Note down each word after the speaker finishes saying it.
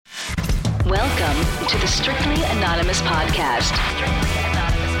Welcome to the Strictly Anonymous Podcast.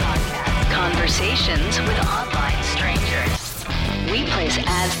 Conversations with online strangers. We place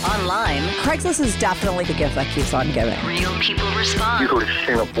ads online. Craigslist is definitely the gift that keeps on giving. Real people respond. You go to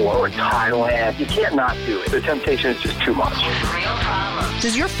Singapore or Thailand, you can't not do it. The temptation is just too much. With real problems.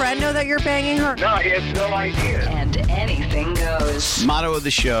 Does your friend know that you're banging her? No, he has no idea. And anything goes. Motto of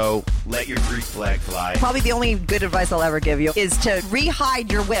the show, let your Greek flag fly. Probably the only good advice I'll ever give you is to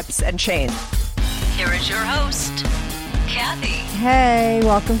re-hide your whips and chains. Here is your host, Kathy. Hey,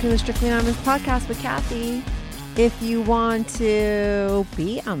 welcome to the Strictly Anonymous podcast with Kathy. If you want to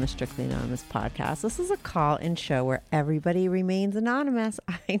be on the Strictly Anonymous podcast, this is a call-in show where everybody remains anonymous.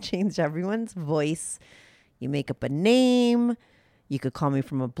 I changed everyone's voice. You make up a name. You could call me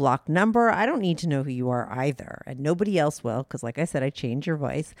from a blocked number. I don't need to know who you are either, and nobody else will, because like I said, I changed your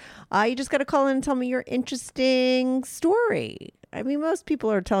voice. You just got to call in and tell me your interesting story. I mean, most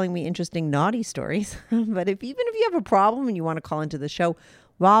people are telling me interesting, naughty stories, but even if you have a problem and you want to call into the show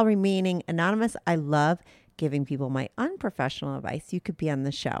while remaining anonymous, I love giving people my unprofessional advice. You could be on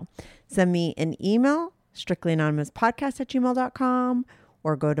the show. Send me an email, strictlyanonymouspodcast@gmail.com,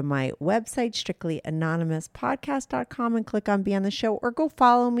 or go to my website, strictlyanonymouspodcast.com, and click on Be on the Show, or go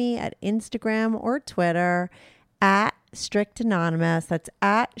follow me at Instagram or Twitter at Strict Anonymous. That's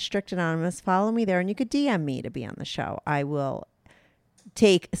at Strict Anonymous. Follow me there, and you could DM me to be on the show. I will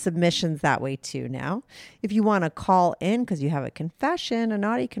take submissions that way too now. If you want to call in because you have a confession, a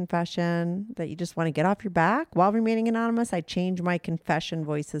naughty confession that you just want to get off your back while remaining anonymous, I change my confession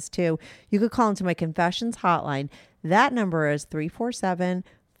voices too. You could call into my confessions hotline. That number is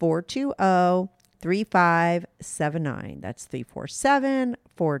 347-420-3579. That's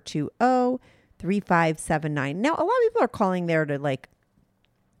 347-420-3579. Now, a lot of people are calling there to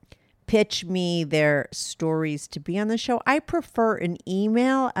pitch me their stories to be on the show. I prefer an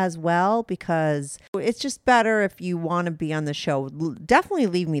email as well because it's just better if you want to be on the show. Definitely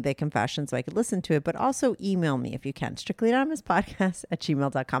leave me the confession so I could listen to it, but also email me if you can.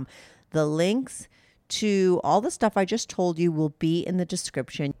 strictlyanonymouspodcast@gmail.com. The links to all the stuff I just told you will be in the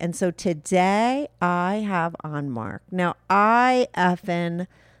description. And so today I have on Mark. Now, I effing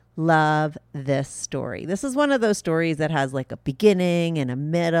love this story. This is one of those stories that has like a beginning and a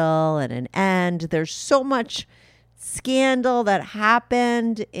middle and an end. There's so much scandal that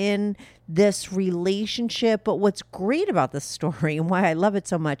happened in this relationship. But what's great about this story and why I love it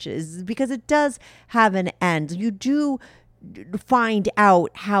so much is because it does have an end. You do find out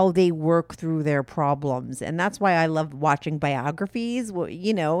how they work through their problems. And that's why I love watching biographies,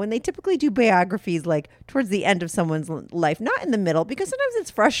 and they typically do biographies like towards the end of someone's life, not in the middle, because sometimes it's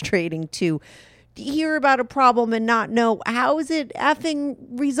frustrating to hear about a problem and not know how is it effing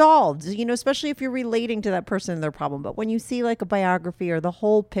resolved, especially if you're relating to that person and their problem. But when you see like a biography or the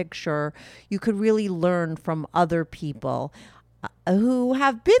whole picture, you could really learn from other people who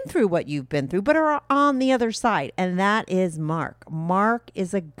have been through what you've been through, but are on the other side. And that is Mark. Mark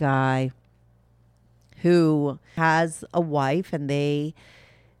is a guy who has a wife, and they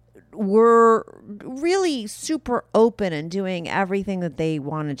were really super open and doing everything that they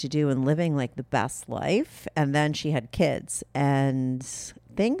wanted to do and living like the best life. And then she had kids and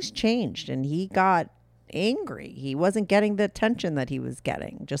things changed, and he got angry. He wasn't getting the attention that he was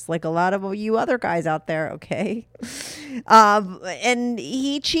getting, just like a lot of you other guys out there, okay? And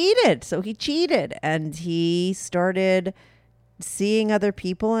he cheated. So he cheated, and he started seeing other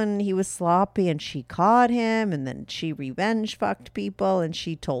people, and he was sloppy, and she caught him, and then she revenge fucked people, and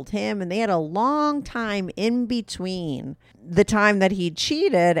she told him, and they had a long time in between the time that he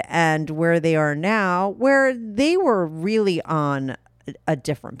cheated and where they are now, where they were really on a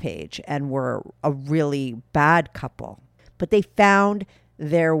different page and were a really bad couple, but they found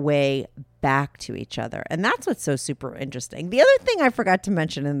their way back to each other. And that's what's so super interesting. The other thing I forgot to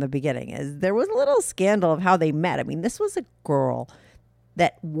mention in the beginning is there was a little scandal of how they met. I mean, this was a girl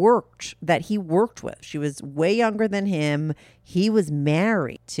that he worked with. She was way younger than him. He was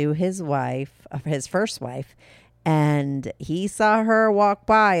married to his wife, his first wife. And he saw her walk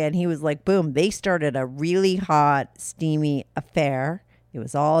by, and he was like, boom, they started a really hot, steamy affair. It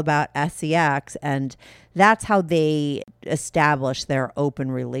was all about sex, and that's how they established their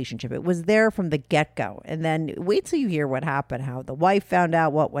open relationship. It was there from the get-go. And then wait till you hear what happened, how the wife found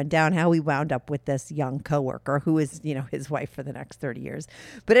out what went down, how he wound up with this young coworker who is, his wife for the next 30 years.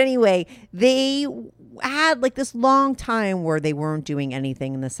 But anyway, they had like this long time where they weren't doing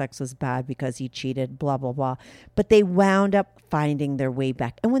anything and the sex was bad because he cheated, blah, blah, blah. But they wound up finding their way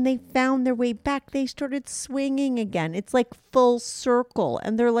back. And when they found their way back, they started swinging again. It's like full circle,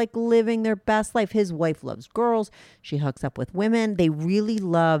 and they're like living their best life. His wife wife loves girls. She hooks up with women. They really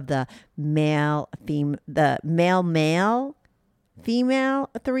love the male female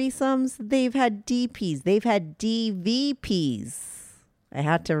threesomes. They've had DPs. They've had DVPs. I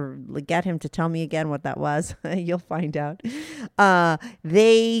had to get him to tell me again what that was. You'll find out.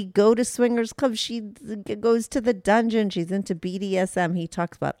 They go to swingers clubs. She goes to the dungeon. She's into BDSM. He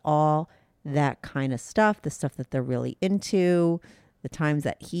talks about all that kind of stuff, the stuff that they're really into, the times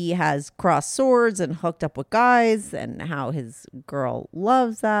that he has crossed swords and hooked up with guys, and how his girl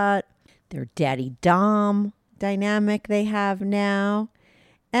loves that. Their daddy dom dynamic they have now.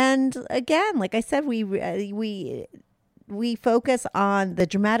 And again, like I said, we focus on the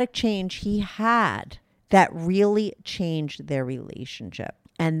dramatic change he had that really changed their relationship.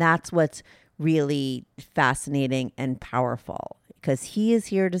 And that's what's really fascinating and powerful, because he is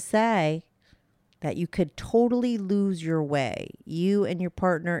here to say that you could totally lose your way. You and your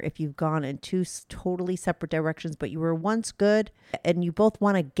partner, if you've gone in two totally separate directions, but you were once good and you both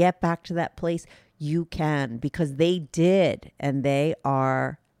want to get back to that place, you can, because they did, and they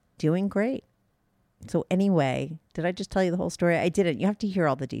are doing great. So anyway, did I just tell you the whole story? I didn't. You have to hear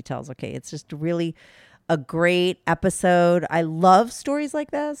all the details, okay? It's just really a great episode. I love stories like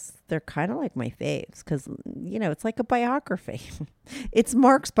this. They're kind of like my faves because, it's like a biography. It's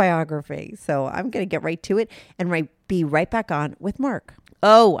Mark's biography. So I'm going to get right to it and be right back on with Mark.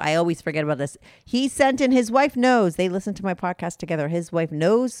 Oh, I always forget about this. He sent in, his wife knows. They listen to my podcast together. His wife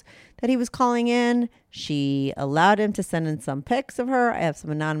knows that he was calling in. She allowed him to send in some pics of her. I have some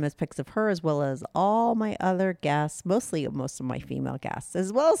anonymous pics of her, as well as all my other guests, most of my female guests,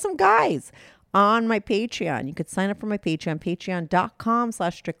 as well as some guys on my Patreon. You could sign up for my Patreon,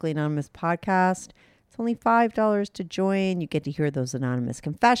 patreon.com/Strictly Anonymous Podcast. It's only $5 to join. You get to hear those anonymous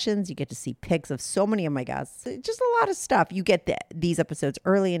confessions. You get to see pics of so many of my guests. Just a lot of stuff. You get these episodes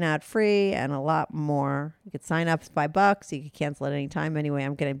early and ad-free and a lot more. You could sign up. It's $5. You can cancel at any time. Anyway,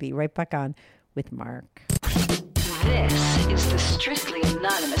 I'm going to be right back on with Mark. This is the Strictly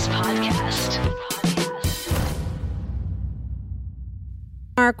Anonymous Podcast.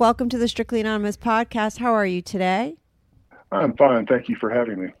 Mark, welcome to the Strictly Anonymous Podcast. How are you today? I'm fine. Thank you for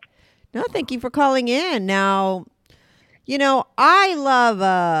having me. No, thank you for calling in. Now, I love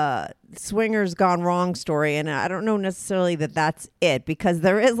a swingers gone wrong story, and I don't know necessarily that that's it, because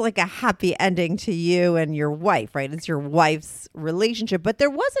there is like a happy ending to you and your wife, right? It's your wife's relationship. But there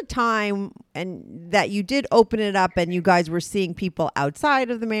was a time that you did open it up and you guys were seeing people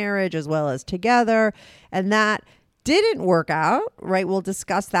outside of the marriage as well as together, and that didn't work out, right? We'll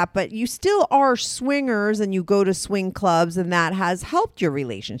discuss that, but you still are swingers and you go to swing clubs, and that has helped your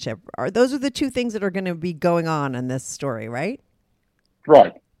relationship. Those are the two things that are going to be going on in this story, right?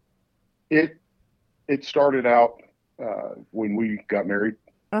 Right. It started out when we got married.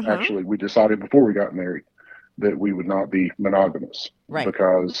 Actually, we decided before we got married that we would not be monogamous, right?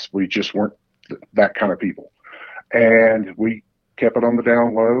 Because we just weren't that kind of people. And we kept it on the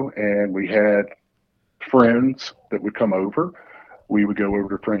down low, and we had friends that would come over. We would go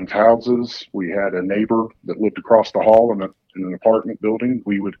over to friends' houses. We had a neighbor that lived across the hall in an apartment building.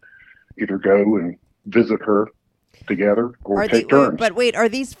 We would either go and visit her together or take turns. But wait, are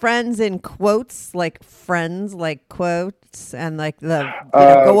these friends in quotes, like friends, like quotes, and like the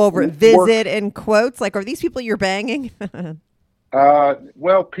go over visit in quotes? Like, are these people you're banging?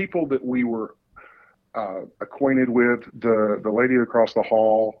 Well, people that we were acquainted with. The lady across the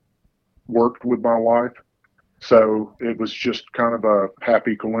hall worked with my wife, so it was just kind of a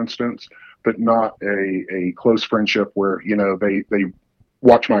happy coincidence, but not a close friendship where they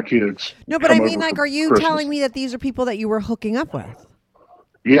watch my kids. No, but I mean, like, are you telling me that these are people that you were hooking up with?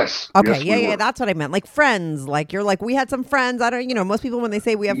 Yes. Okay. Yes, yeah. That's what I meant. Like friends. Like you're like, we had some friends. I don't. Most people when they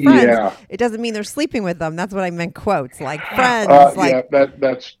say we have friends, it doesn't mean they're sleeping with them. That's what I meant. Quotes like friends. Yeah,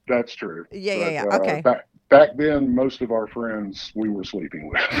 that's true. Yeah. But, okay. Back then, most of our friends we were sleeping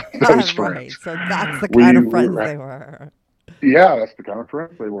with. Those friends. Right. So that's the kind of friends they were. Yeah, that's the kind of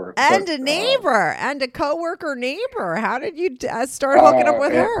friends they were. And a neighbor and a coworker neighbor. How did you start hooking up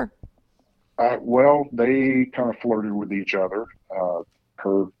with her? Well, they kind of flirted with each other.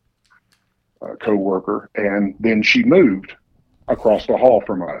 Her coworker, and then she moved across the hall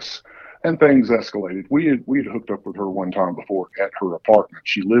from us, and things escalated. We had hooked up with her one time before at her apartment.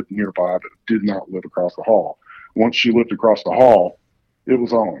 She lived nearby, but did not live across the hall. Once she lived across the hall, it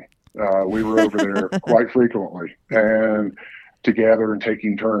was on. We were over there quite frequently, and together and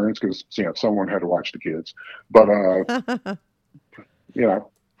taking turns because someone had to watch the kids. But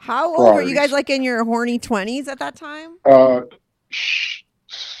how old were you guys? Like in your horny 20s at that time?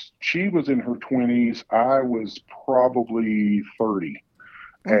 She was in her 20s. I was probably 30.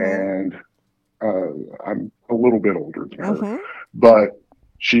 And I'm a little bit older than her, but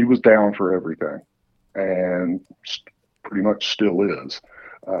she was down for everything, and pretty much still is.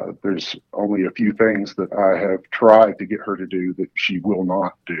 There's only a few things that I have tried to get her to do that she will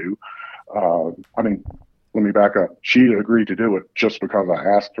not do. I mean, let me back up. She agreed to do it just because I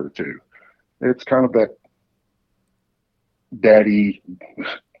asked her to. It's kind of that daddy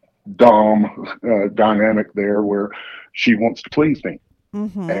dom dynamic there where she wants to please me.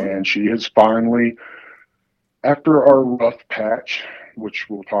 And she has finally, after our rough patch, which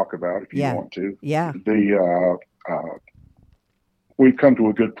we'll talk about if you want to, we've come to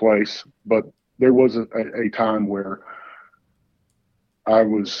a good place. But there was a time where I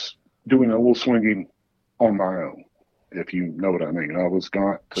was doing a little swinging on my own, if you know what I mean. I was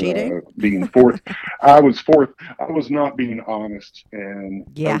not being fourth. I was not being honest and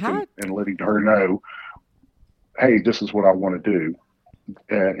open and letting her know, hey, this is what I want to do.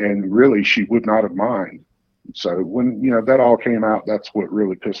 And really, she would not have minded. So when that all came out, that's what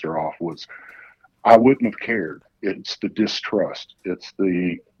really pissed her off. Was I wouldn't have cared. It's the distrust. It's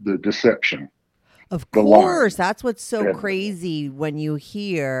the deception. Of course, that's what's so crazy when you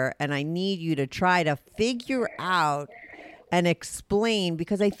hear, and I need you to try to figure out and explain,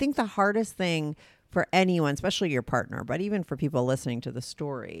 because I think the hardest thing for anyone, especially your partner, but even for people listening to the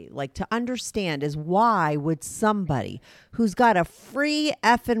story, like to understand is why would somebody who's got a free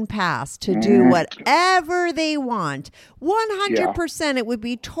effing pass to do whatever they want, 100% it would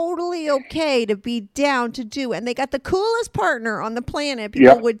be totally okay to be down to do, and they got the coolest partner on the planet.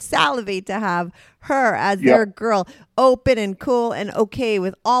 People would salivate to have her as their girl, open and cool and okay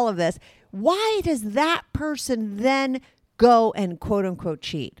with all of this. Why does that person then go and quote unquote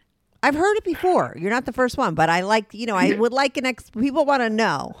cheat? I've heard it before. You're not the first one, but I like, I would like people want to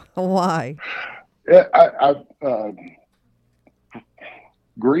know why. Yeah,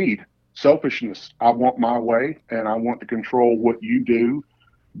 greed, selfishness. I want my way, and I want to control what you do,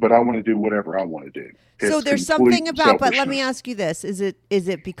 but I want to do whatever I want to do. So there's something about, but let me ask you this. Is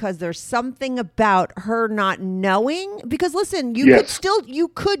it because there's something about her not knowing? Because listen, you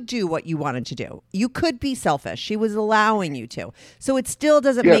could do what you wanted to do. You could be selfish. She was allowing you to. So it still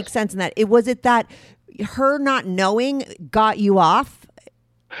doesn't make sense in that. Was it that her not knowing got you off?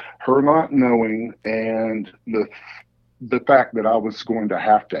 Her not knowing, and the fact that I was going to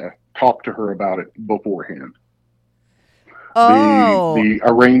have to talk to her about it beforehand. The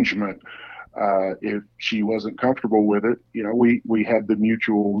arrangement. If she wasn't comfortable with it, we had the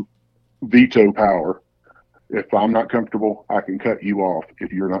mutual veto power. If I'm not comfortable, I can cut you off.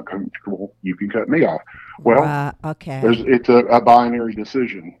 If you're not comfortable, you can cut me off. Well, it's a binary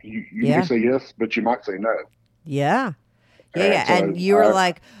decision. You may say yes, but you might say no. Yeah. And you were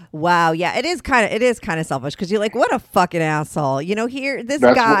like, wow, it is kind of selfish, because you're like, what a fucking asshole. Here, this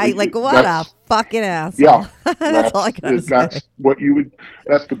guy, what a fucking asshole. Yeah. That's all I can say. That's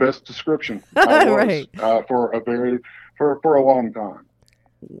that's the best description. Right. For a long time.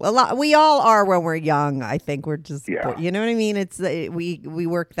 We all are when we're young. I think we're just, you know what I mean? It's we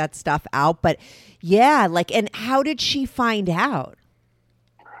work that stuff out, but and how did she find out?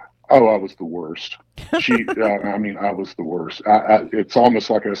 Oh, I was the worst. I was the worst. It's almost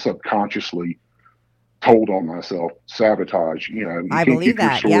like I subconsciously told on myself, sabotage. I believe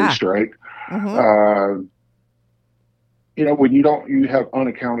that. Your story straight. When you have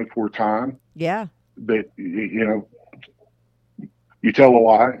unaccounted for time. Yeah. That you tell a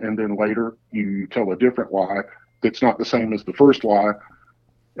lie, and then later you tell a different lie that's not the same as the first lie.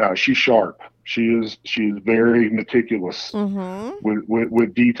 She's sharp. She is very meticulous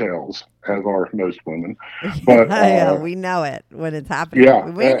with details, as are most women. But we know it when it's happening.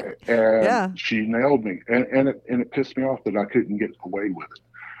 And she nailed me, and it pissed me off that I couldn't get away with it.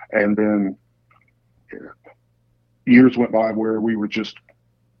 And then years went by where we were just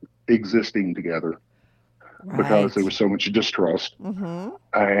existing together because there was so much distrust,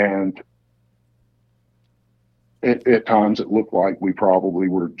 and at times it looked like we probably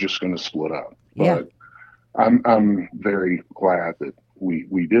were just going to split up. But I'm very glad that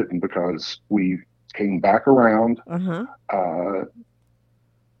we didn't, because we came back around,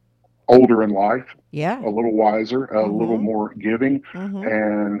 older in life, a little wiser, a little more giving.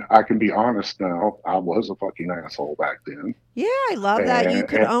 And I can be honest now, I was a fucking asshole back then. Yeah, I love that you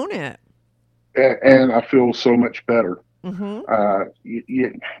could own it. And I feel so much better. I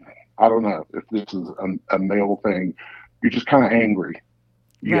don't know if this is a male thing. You're just kind of angry.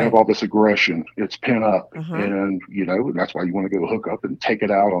 You have all this aggression. It's pent up. And, that's why you want to go hook up and take it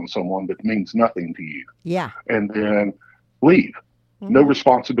out on someone that means nothing to you. Yeah. And then leave. No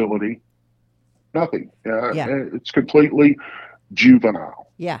responsibility. Nothing. It's completely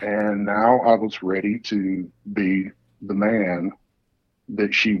juvenile. Yeah. And now I was ready to be the man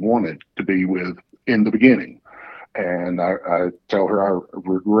that she wanted to be with in the beginning. And I tell her I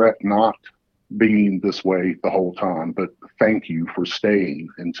regret not being this way the whole time, but thank you for staying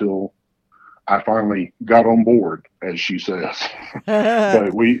until I finally got on board, as she says.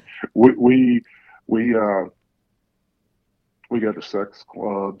 But we go to sex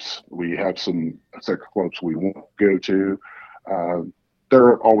clubs. We have some sex clubs we won't go to.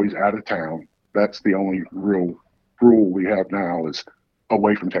 They're always out of town. That's the only real rule we have now is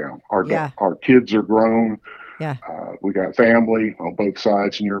away from town. Our kids are grown. Yeah. We got family on both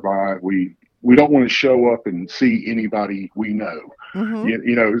sides nearby. We don't want to show up and see anybody we know. Mm-hmm.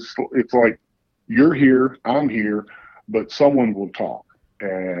 You know, it's like you're here, I'm here, but someone will talk.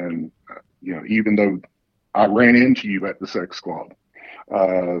 And, you know, even though I ran into you at the sex club.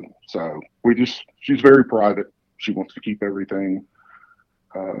 So she's very private. She wants to keep everything,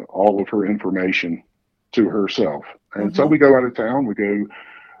 all of her information to herself. And so we go out of town.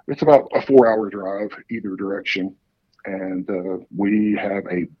 It's about a 4-hour drive either direction. And we have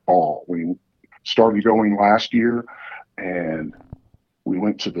a ball. We started going last year and we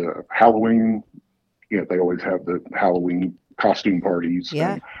went to the Halloween. You know, they always have the Halloween costume parties.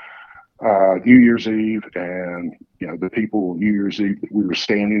 Yeah. And, New Year's Eve, and you know the people New Year's Eve that we were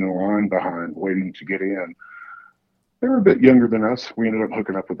standing in line behind waiting to get in, they were a bit younger than us. We ended up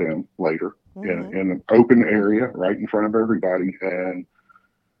hooking up with them later in an open area right in front of everybody, and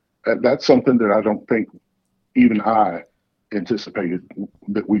that's something that I don't think even I anticipated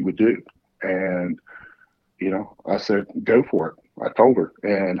that we would do. And you know, I said, go for it. I told her,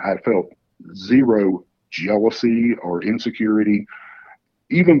 and I felt zero jealousy or insecurity.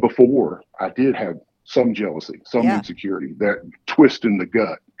 Even before, I did have some jealousy, some insecurity, that twist in the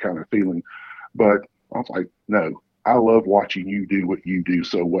gut kind of feeling. But I was like, no, I love watching you do what you do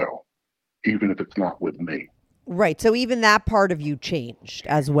so well, even if it's not with me. Right. So even that part of you changed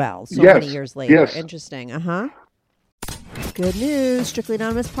as well so many years later. Yes. Interesting. Uh-huh. Good news. Strictly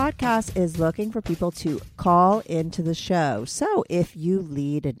Anonymous Podcast is looking for people to call into the show. So if you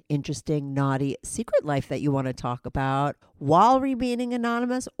lead an interesting, naughty secret life that you want to talk about while remaining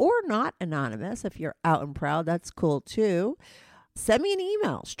anonymous or not anonymous, if you're out and proud, that's cool too. Send me an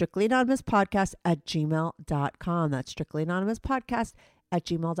email, strictlyanonymouspodcast@gmail.com. That's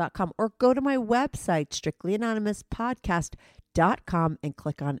strictlyanonymouspodcast@gmail.com. Or go to my website, strictlyanonymouspodcast.com, and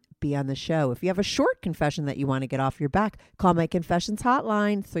click on Be on the Show. If you have a short confession that you want to get off your back, call my confessions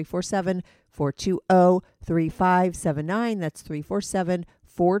hotline, 347-420-3579. That's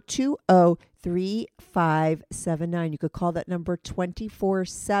 347-420-3579. You could call that number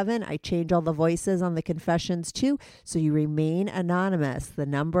 24/7. I change all the voices on the confessions too, so you remain anonymous. The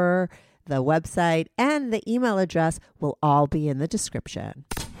number, the website, and the email address will all be in the description.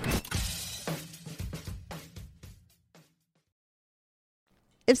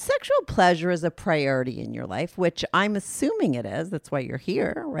 If sexual pleasure is a priority in your life, which I'm assuming it is, that's why you're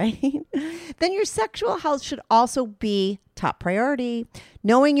here, right? Then your sexual health should also be top priority.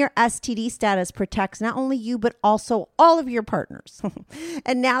 Knowing your STD status protects not only you, but also all of your partners.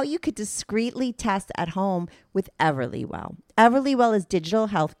 And now you could discreetly test at home with Everlywell. Everlywell is digital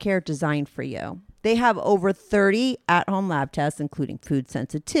healthcare designed for you. They have over 30 at-home lab tests, including food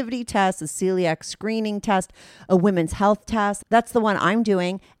sensitivity tests, a celiac screening test, a women's health test. That's the one I'm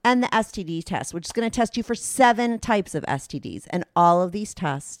doing, and the STD test, which is going to test you for 7 types of STDs. And all of these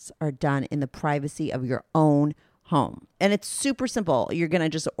tests are done in the privacy of your own home. And it's super simple. You're going to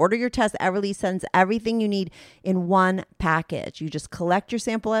just order your test. Everly sends everything you need in one package. You just collect your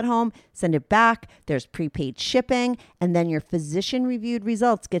sample at home, send it back. There's prepaid shipping, and then your physician-reviewed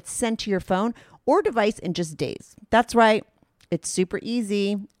results get sent to your phone or device in just days. That's right. It's super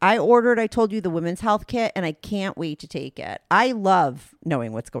easy. I told you, the women's health kit, and I can't wait to take it. I love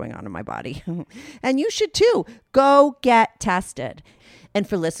knowing what's going on in my body. And you should too. Go get tested. And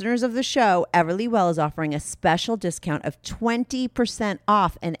for listeners of the show, Everlywell is offering a special discount of 20%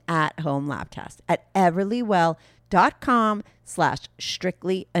 off an at-home lab test at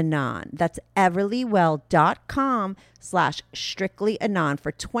everlywell.com/strictlyanon. That's everlywell.com/strictlyanon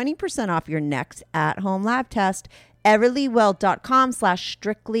for 20% off your next at-home lab test.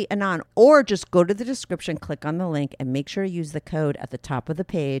 everlywell.com/strictlyanon, or just go to the description, click on the link, and make sure to use the code at the top of the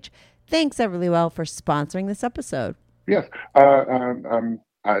page. Thanks, Everlywell, for sponsoring this episode. Yes.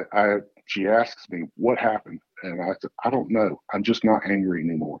 She asks me what happened, and I said, I don't know. I'm just not angry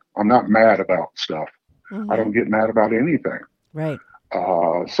anymore. I'm not mad about stuff. I don't get mad about anything. Right.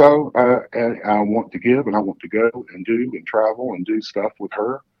 So I want to give, and I want to go and do and travel and do stuff with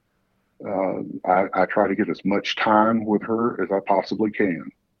her. I try to get as much time with her as I possibly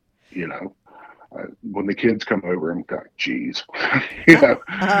can. You know, when the kids come over, I'm like, geez,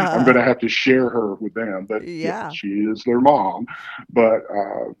 I'm going to have to share her with them. But she is their mom. But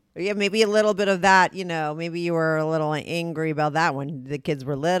yeah, maybe a little bit of that. Maybe you were a little angry about that when the kids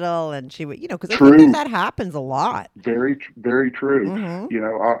were little, and she would, because I think that happens a lot. Very, very true.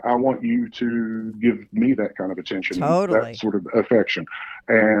 Mm-hmm. I want you to give me that kind of attention, totally, that sort of affection,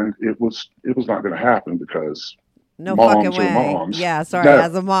 and it was not going to happen because. No moms fucking way. Moms. Yeah, sorry.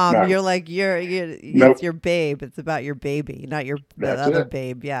 As a mom, you're like it's your babe. It's about your baby, not the other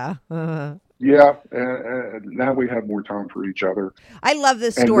babe. Yeah. Yeah, and now we have more time for each other. I love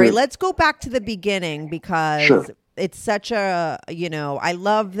this story. Let's go back to the beginning because it's such a, I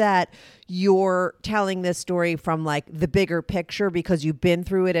love that you're telling this story from like the bigger picture because you've been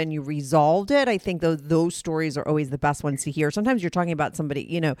through it and you resolved it. I think those stories are always the best ones to hear. Sometimes you're talking about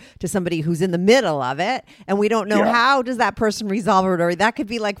somebody, to somebody who's in the middle of it and we don't know how does that person resolve it, or that could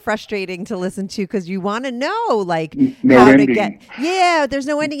be like frustrating to listen to because you want to know like how ending. To get, there's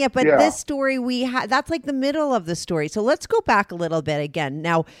no ending yet. But this story that's like the middle of the story. So let's go back a little bit again.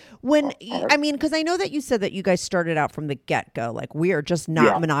 Now, because I know that you said that you guys started out from the get-go, like we are just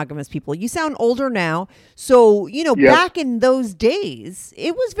not monogamous people. You sound older now. So, back in those days,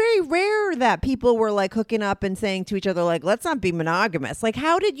 it was very rare that people were like hooking up and saying to each other, like, let's not be monogamous. Like,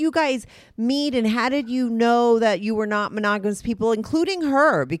 how did you guys meet and how did you know that you were not monogamous people, including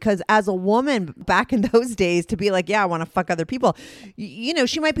her? Because as a woman back in those days to be like, I want to fuck other people,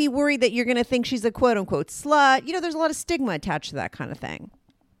 she might be worried that you're going to think she's a quote unquote slut. There's a lot of stigma attached to that kind of thing.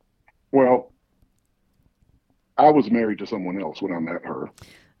 Well, I was married to someone else when I met her.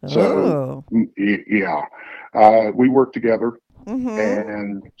 So, we worked together,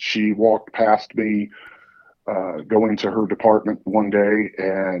 and she walked past me going to her department one day,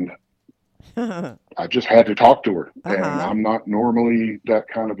 and I just had to talk to her. And I'm not normally that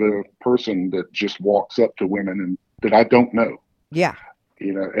kind of a person that just walks up to women and that I don't know. Yeah.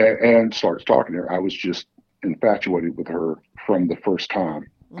 And starts talking to her. I was just infatuated with her from the first time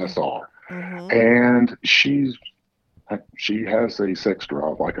I saw her. And she has a sex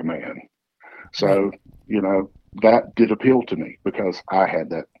drive like a man. So, that did appeal to me because I had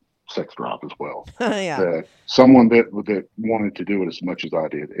that sex drive as well. That someone that wanted to do it as much as I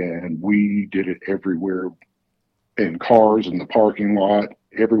did. And we did it everywhere, in cars, in the parking lot,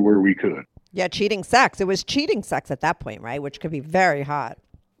 everywhere we could. Yeah, cheating sex. It was cheating sex at that point, right? Which could be very hot.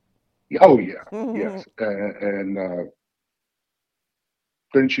 Oh, yeah. Yes. And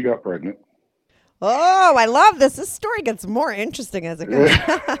then she got pregnant. Oh, I love this. This story gets more interesting as it goes.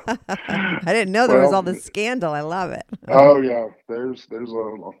 I didn't know there was all this scandal. I love it. Oh yeah, there's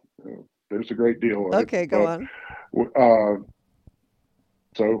a great deal of it. Go on.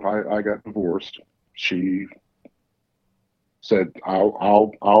 So I got divorced. She said,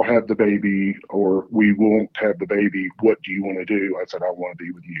 "I'll have the baby, or we won't have the baby. What do you want to do?" I said, "I want to be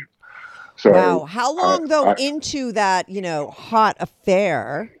with you." So wow, how long into that hot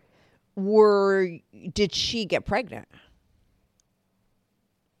affair? Did she get pregnant?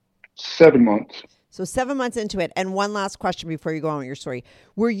 7 months. So 7 months into it. And one last question before you go on with your story.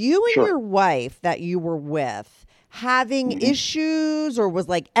 Were you and your wife that you were with having issues, or was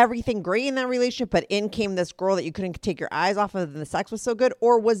like everything great in that relationship, but in came this girl that you couldn't take your eyes off of and the sex was so good?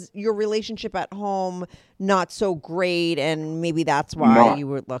 Or was your relationship at home not so great and maybe that's why you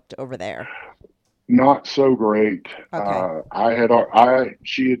were looked over there? Not so great. Okay.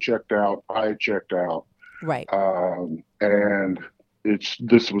 She had checked out. I had checked out. Right. And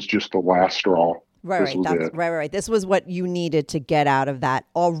this was just the last straw. Right. Right. This was what you needed to get out of that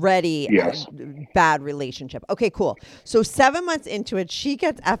already bad relationship. Okay, cool. So 7 months into it, she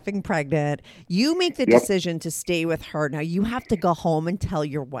gets effing pregnant. You make the decision to stay with her. Now you have to go home and tell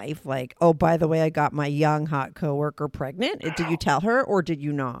your wife, like, oh, by the way, I got my young hot coworker pregnant. Did you tell her or did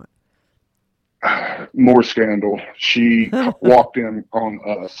you not? More scandal. She walked in on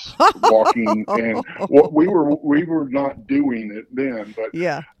us walking, and we were not doing it then, but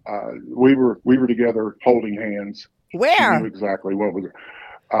we were together holding hands. Where? She knew exactly what was.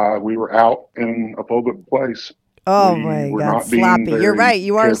 We were out in a public place. Oh my God, sloppy. You're right.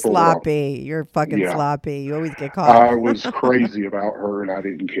 You are sloppy. You're fucking sloppy. You always get caught. I was crazy about her and I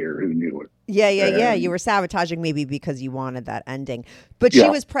didn't care. Who knew it? Yeah. You were sabotaging maybe because you wanted that ending. But she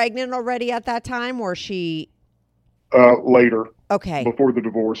was pregnant already at that time, or she? Later. Okay. Before the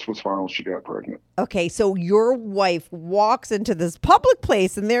divorce was final, she got pregnant. Okay, so your wife walks into this public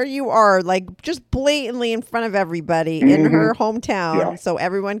place, and there you are, like just blatantly in front of everybody in her hometown, so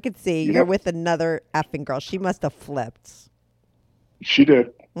everyone could see you're with another effing girl. She must have flipped. She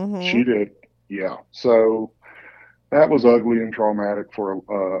did. Mm-hmm. She did. Yeah. So that was ugly and traumatic for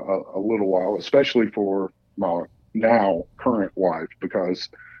a little while, especially for my now current wife, because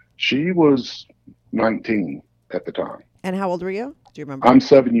she was 19 at the time. And how old were you? Do you remember? I'm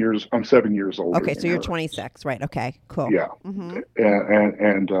 7 years older. Okay, so than you're her. 26, right? Okay, cool. Yeah. Mm-hmm.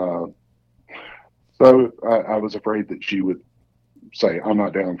 And so I was afraid that she would say, "I'm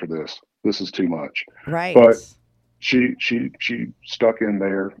not down for this. This is too much." Right. But she stuck in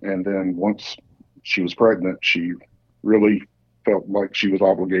there, and then once she was pregnant, she really felt like she was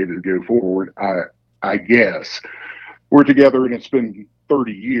obligated to go forward. I guess we're together, and it's been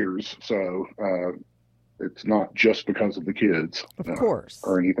 30 years, so it's not just because of the kids, of course,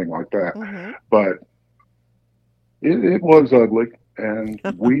 or anything like that. Mm-hmm. But it was ugly, and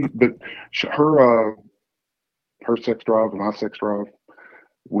but her sex drive and my sex drive,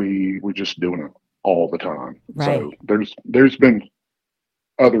 we were just doing it all the time. Right. So there's been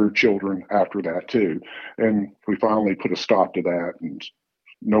other children after that too, and we finally put a stop to that, and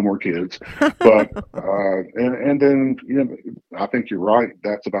no more kids. But and then I think you're right.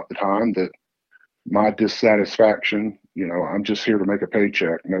 That's about the time that my dissatisfaction. I'm just here to make a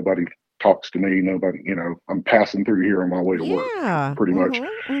paycheck. Nobody talks to me. Nobody. I'm passing through here on my way to work, pretty much.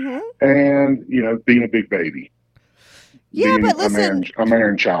 Mm-hmm. And being a big baby. Yeah, but listen, a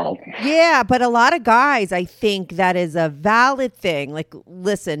man child. Yeah, but a lot of guys, I think that is a valid thing. Like,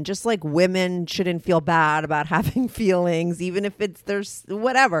 listen, just like women shouldn't feel bad about having feelings, even if there's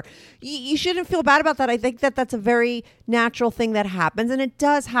whatever. You shouldn't feel bad about that. I think that that's a very natural thing that happens. And it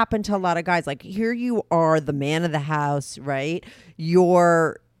does happen to a lot of guys. Like, here you are, the man of the house, right?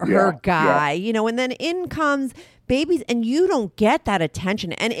 You're her guy, and then in comes babies, and you don't get that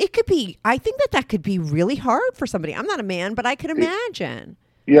attention. And it could be, I think that could be really hard for somebody. I'm not a man, but I could imagine.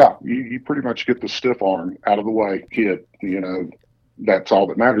 Yeah, you pretty much get the stiff arm out of the way, kid. That's all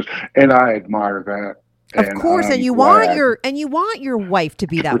that matters. And I admire that. Of course, and you want your wife to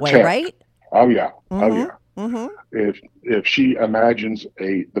be that way, right? Oh yeah. Mm-hmm. Oh yeah. Mm-hmm. If she imagines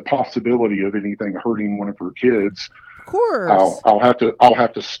the possibility of anything hurting one of her kids, of course, I'll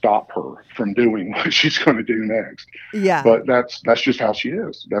have to stop her from doing what she's going to do next. Yeah, but that's just how she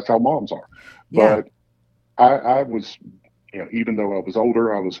is. That's how moms are. Yeah. But I was, even though I was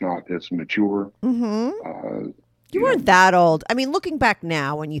older, I was not as mature. Mm-hmm. You weren't that old. I mean, looking back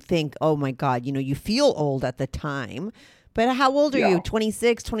now, when you think, oh my God, you feel old at the time. But how old are you?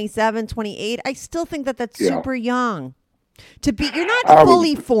 26, 27, 28? I still think that that's super young. You're not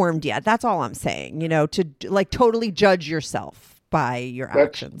fully formed yet. That's all I'm saying, to like totally judge yourself by your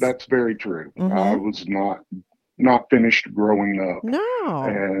actions. That's very true. Mm-hmm. I was not finished growing up. No.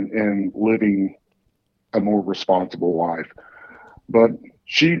 And living a more responsible life. But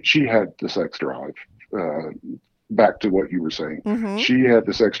she had the sex drive. Back to what you were saying. Mm-hmm. She had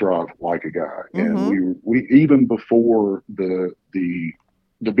the sex drive like a guy. Mm-hmm. And we even before the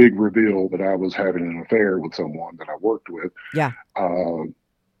big reveal that I was having an affair with someone that I worked with,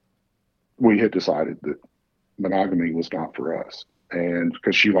 we had decided that monogamy was not for us. And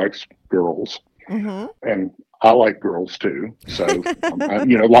because she likes girls, mm-hmm. and I like girls too. So,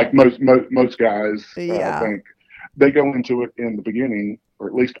 like most guys, I think they go into it in the beginning, or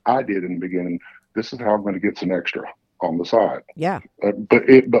at least I did in the beginning. This is how I'm going to get some extra on the side. Yeah.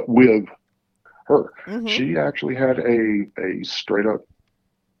 But with her, mm-hmm. she actually had a straight up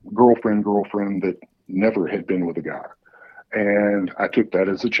girlfriend that never had been with a guy. And I took that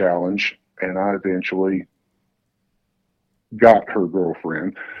as a challenge, and I eventually got her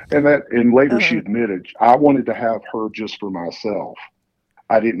girlfriend. And later she admitted, I wanted to have her just for myself.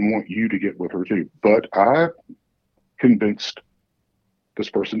 I didn't want you to get with her too. But I convinced this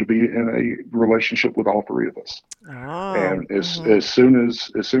person to be in a relationship with all three of us. Oh, and mm-hmm. as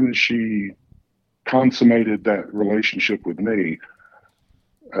soon as she consummated that relationship with me,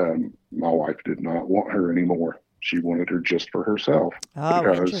 my wife did not want her anymore. She wanted her just for herself. Oh,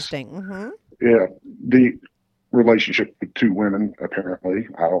 interesting. Mm-hmm. Yeah, the relationship with two women, apparently,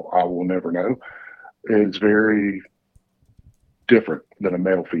 I will never know, is very different than a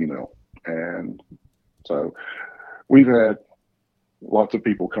male-female. And so we've had lots of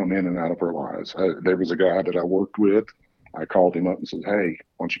people come in and out of our lives. There was a guy that I worked with. I called him up and said, "Hey,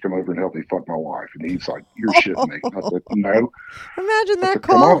 why don't you come over and help me fuck my wife?" And he's like, "You're shitting me." I said, "No." Imagine that said,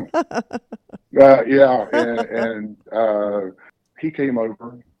 call. And he came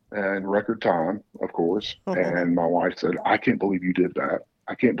over in record time, of course. And my wife said, "I can't believe you did that.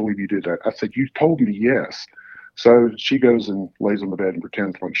 I can't believe you did that." I said, "You told me yes." So she goes and lays on the bed and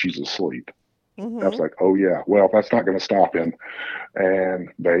pretends like she's asleep. Mm-hmm. I was like, "Oh yeah, well, that's not going to stop him." And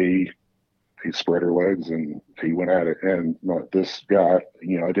they he spread her legs and he went at it. And this guy,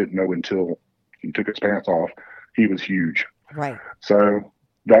 I didn't know until he took his pants off, he was huge. Right. So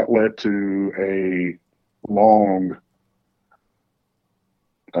that led to a long,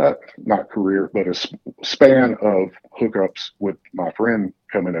 not career, but a span of hookups with my friend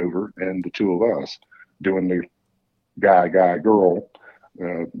coming over and the two of us doing the guy, girl,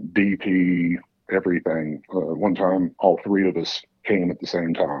 DP, everything. One time, all three of us came at the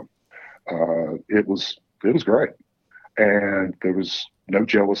same time. It was great. And there was no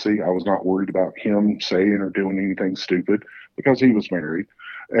jealousy. I was not worried about him saying or doing anything stupid because he was married.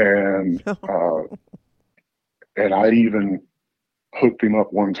 And, and I even hooked him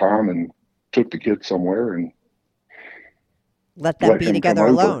up one time and took the kids somewhere and let them be together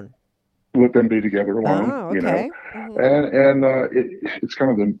alone. Let them be together alone. Oh, okay. And it's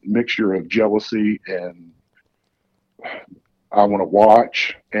kind of the mixture of jealousy and I want to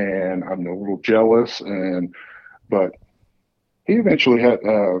watch, and I'm a little jealous, but he eventually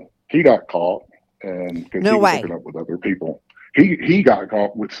he got caught, and because he was hooking up with other people. He got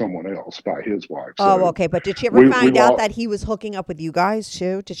caught with someone else by his wife. So okay. But did she ever find out that he was hooking up with you guys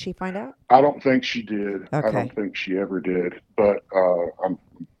too? Did she find out? I don't think she did. Okay. I don't think she ever did. But I'm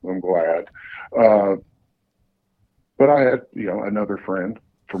glad. But I had another friend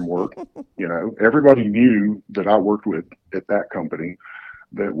from work. Everybody knew that I worked with at that company,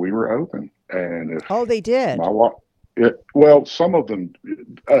 that we were open. And if they did. Well, some of them.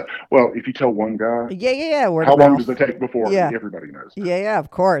 If you tell one guy, how long does it take before everybody knows? Yeah,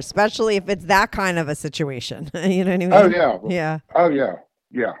 of course. Especially if it's that kind of a situation. You know what I mean? Oh yeah, yeah. Oh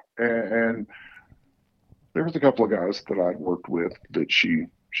yeah. And there was a couple of guys that I'd worked with that she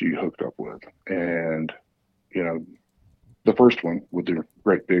hooked up with, and the first one with the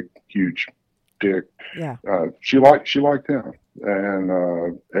great big huge dick. Yeah. She liked him,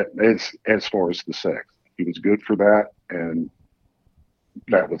 and as far as the sex. He was good for that, and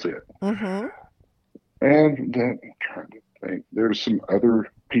that was it. Mm-hmm. And then I'm trying to think, there's some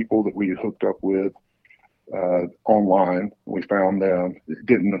other people that we hooked up with online. We found them. It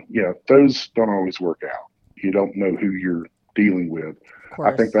didn't, those don't always work out. You don't know who you're dealing with.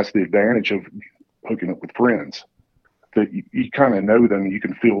 I think that's the advantage of hooking up with friends. That you kind of know them, you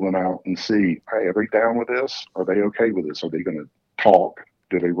can feel them out and see, hey, are they down with this? Are they okay with this? Are they going to talk?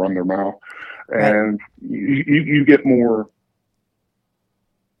 Do they run their mouth? And you get more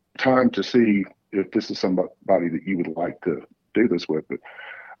time to see if this is somebody that you would like to do this with. But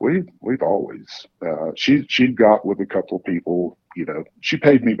we've always she'd got with a couple of people. She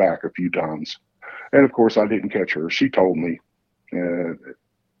paid me back a few times, and of course I didn't catch her. She told me,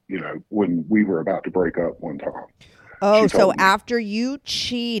 when we were about to break up one time. Oh, so after you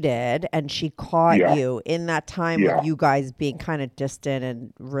cheated and she caught you in that time of you guys being kind of distant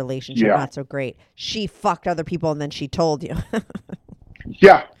and relationship not so great, she fucked other people and then she told you.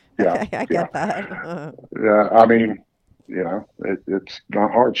 Yeah. Okay, I get that. Yeah, I mean, it's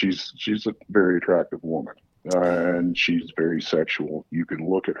not hard. She's a very attractive woman, and she's very sexual. You can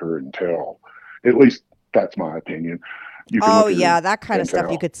look at her and tell. At least that's my opinion. That kind of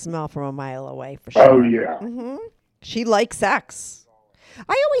stuff you could smell from a mile away for sure. Oh yeah. Mm-hmm. She likes sex.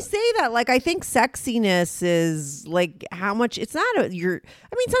 I always say that. Like, I think sexiness is like how much it's not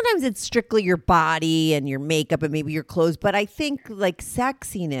sometimes it's strictly your body and your makeup and maybe your clothes. But I think like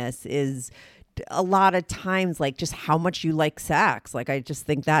sexiness is a lot of times like just how much you like sex. Like, I just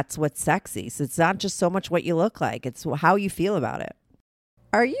think that's what's sexy. So it's not just so much what you look like. It's how you feel about it.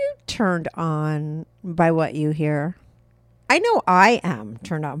 Are you turned on by what you hear? I know I am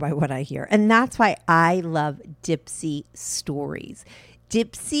turned on by what I hear, and that's why I love Dipsea Stories.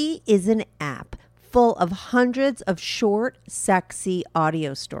 Dipsea is an app full of hundreds of short, sexy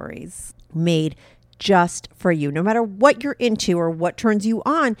audio stories made just for you. No matter what you're into or what turns you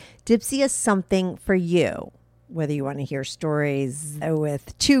on, Dipsea is something for you. Whether you want to hear stories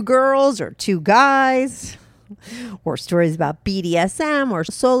with two girls or two guys, or stories about BDSM or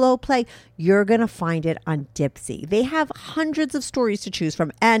solo play, you're going to find it on Dipsea. They have hundreds of stories to choose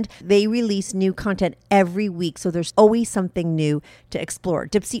from, and they release new content every week, so there's always something new to explore.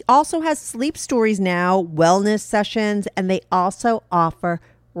 Dipsea also has sleep stories now, wellness sessions, and they also offer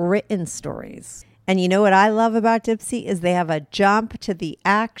written stories. And you know what I love about Dipsea is they have a jump to the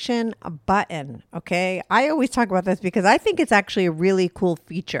action button, okay? I always talk about this because I think it's actually a really cool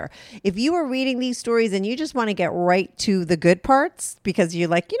feature. If you are reading these stories and you just want to get right to the good parts because you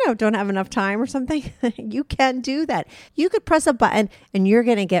don't have enough time or something, you can do that. You could press a button and you're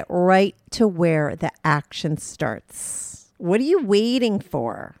going to get right to where the action starts. What are you waiting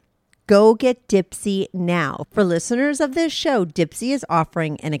for? Go get Dipsea now. For listeners of this show, Dipsea is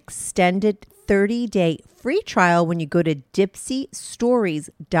offering an extended 30-day free trial when you go to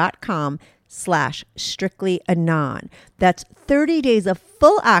dipsystories.com/strictlyanon. That's 30 days of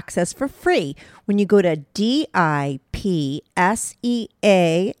full access for free when you go to DIPSEA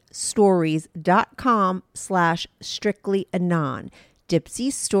stories.com/strictlyanon.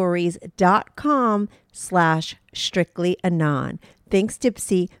 dipsystories.com/strictlyanon. Thanks,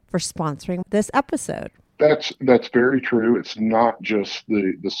 Dipsy, for sponsoring this episode. That's very true. It's not just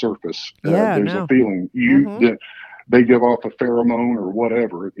the surface. There's no. a feeling that they give off a pheromone or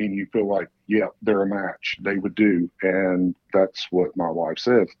whatever, and you feel like, yeah, they're a match. They would do. And that's what my wife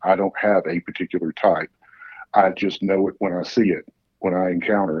says. I don't have a particular type. I just know it when I see it, when I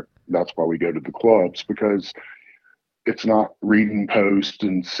encounter it. That's why we go to the clubs, because it's not reading posts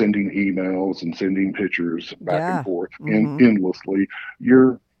and sending emails and sending pictures back and forth endlessly.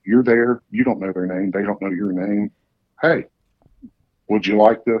 You're there. You don't know their name. They don't know your name. Hey, would you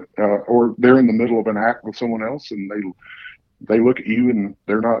like to? Or they're in the middle of an act with someone else, and they look at you, and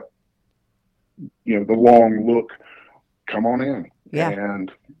they're not, the long look. Come on in. Yeah.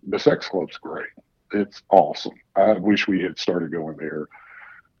 And the sex club's great. It's awesome. I wish we had started going there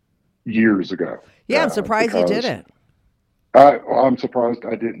years ago. Yeah, I'm surprised you didn't. I'm surprised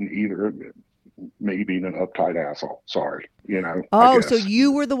I didn't either. Me being an uptight asshole. Sorry. Oh, so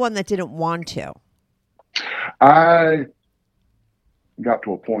you were the one that didn't want to. I got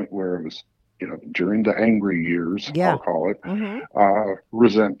to a point where it was, during the angry years, I'll call it,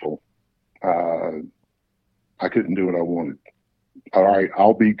 resentful. I couldn't do what I wanted. All right,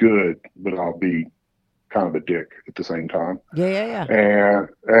 I'll be good, but I'll be kind of a dick at the same time. Yeah.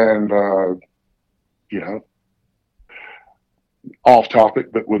 And off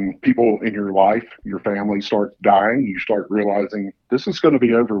topic, but when people in your life, your family starts dying, you start realizing this is going to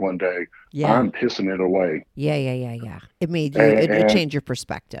be over one day. Yeah. I'm pissing it away. Yeah. It made you, it changed your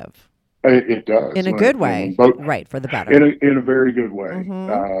perspective. It does. In a good way. Right, for the better. In a very good way.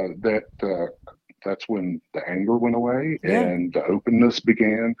 That's when the anger went away and the openness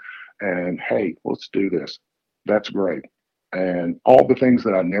began. And hey, let's do this. That's great. And all the things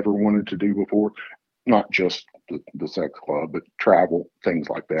that I never wanted to do before, not just the sex club, but travel, things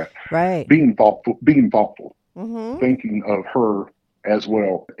like that. Right. Being thoughtful, thinking of her as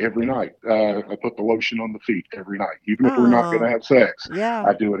well every night. I put the lotion on the feet every night, even if we're not going to have sex. Yeah.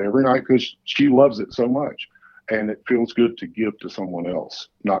 I do it every night because she loves it so much, and it feels good to give to someone else,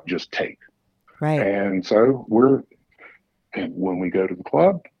 not just take. Right. And so and when we go to the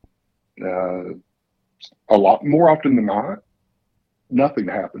club, a lot more often than not, nothing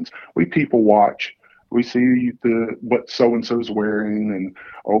happens. We people watch. We see what so-and-so's wearing, and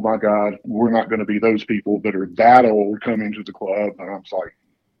oh my God, we're not going to be those people that are that old coming to the club. And I'm like,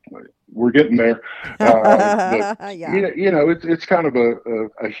 we're getting there. It's kind of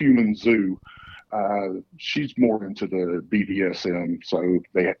a human zoo. She's more into the BDSM, so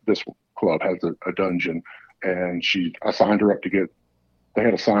this club has a dungeon, and I signed her up they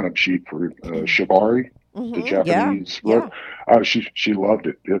had a sign-up sheet for Shibari, the Japanese. Yeah. She loved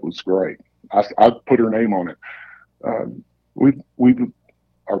it. It was great. I put her name on it. We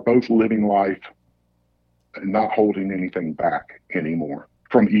are both living life and not holding anything back anymore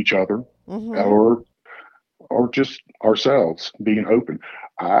from each other, or just ourselves, being open.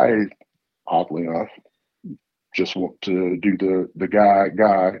 I, oddly enough, just want to do the guy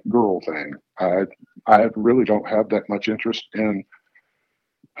girl thing. I really don't have that much interest in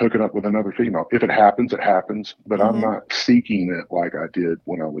hooking up with another female. If it happens, it happens, but I'm not seeking it like I did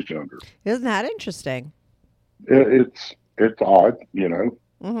when I was younger. Isn't that interesting? It's odd,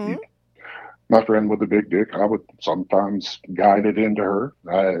 My friend with the big dick, I would sometimes guide it into her.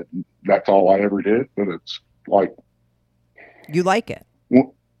 That's all I ever did, but it's like, you like it.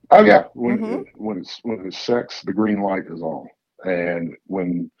 Oh yeah. When it's sex, the green light is on. And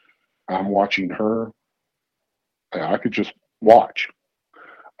when I'm watching her, I could just watch.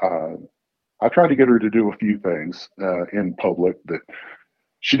 I tried to get her to do a few things in public that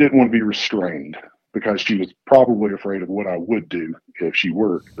she didn't want to be restrained, because she was probably afraid of what I would do if she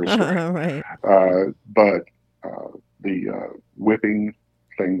were restrained. Right. But the whipping,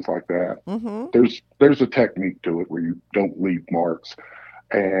 things like that, there's a technique to it where you don't leave marks,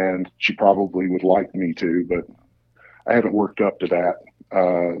 and she probably would like me to, but I haven't worked up to that,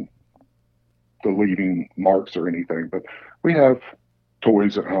 the leaving marks or anything. But we have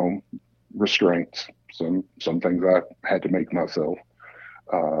toys at home, restraints, some things I had to make myself.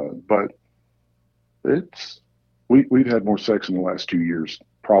 But we've had more sex in the last 2 years,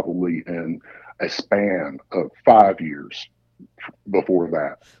 probably in a span of 5 years before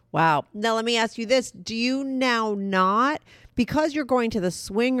that. Wow. Now let me ask you this. Do you now not, because you're going to the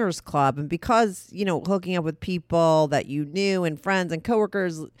swingers club and because, you know, hooking up with people that you knew and friends and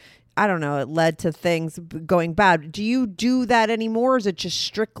coworkers, I don't know, it led to things going bad. Do you do that anymore, or is it just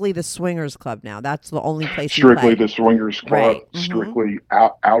strictly the swingers club now? That's the only place you play? Strictly the swingers club, Right. strictly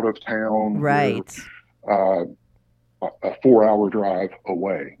out of town. Right. A 4-hour drive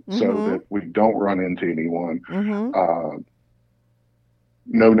away, so that we don't run into anyone.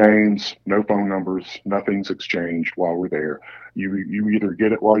 No names, no phone numbers, nothing's exchanged while we're there. You either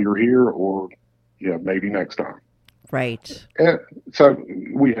get it while you're here, or maybe next time. Right. And so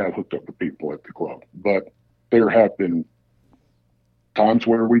we have hooked up with people at the club, but there have been times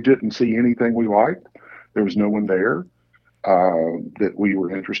where we didn't see anything we liked. There was no one there that we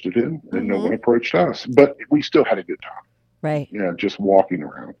were interested in, and no one approached us, but we still had a good time. Right. Just walking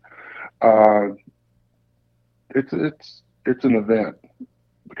around. It's an event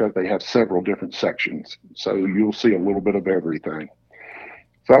because they have several different sections, so you'll see a little bit of everything.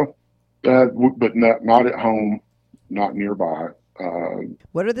 So, but not at home, not nearby.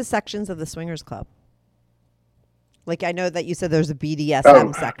 What are the sections of the swingers club? Like, I know that you said there's a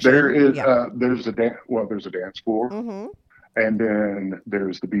BDSM section. There is. There's a dance floor, and then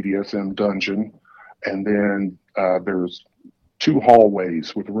there's the BDSM dungeon, and then there's 2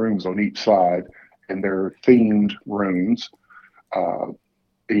 hallways with rooms on each side, and they're themed rooms,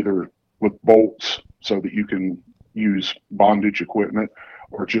 either with bolts so that you can use bondage equipment,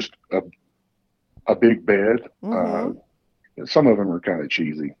 or just a big bed. Some of them are kind of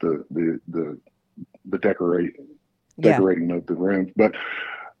cheesy, the decorating of the rooms, but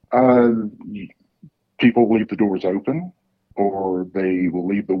people leave the doors open, or they will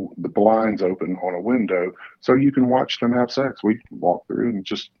leave the blinds open on a window so you can watch them have sex. We walk through and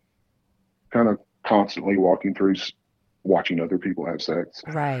just kind of constantly walking through, watching other people have sex.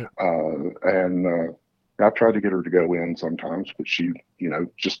 Right. And I've tried to get her to go in sometimes, but she,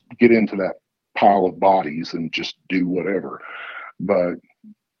 just get into that pile of bodies and just do whatever. But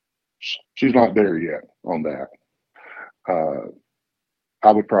she's not there yet on that.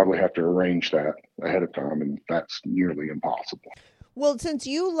 I would probably have to arrange that ahead of time, and that's nearly impossible. Well, since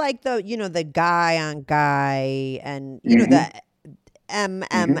you like the guy on guy and, the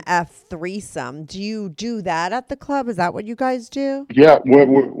MMF threesome, do you do that at the club? Is that what you guys do? Yeah.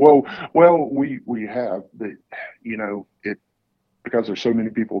 Well, we have the, because there's so many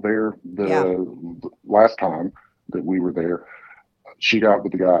people there. The last time that we were there, she got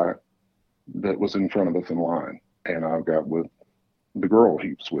with the guy that was in front of us in line, and I got with the girl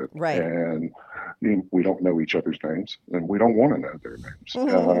he was with. Right. And we don't know each other's names, and we don't want to know their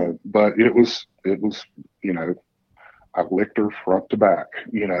names. But it was, I licked her front to back,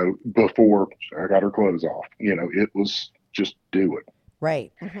 before I got her clothes off. It was just do it.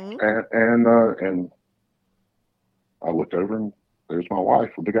 Right. And I looked over, and there's my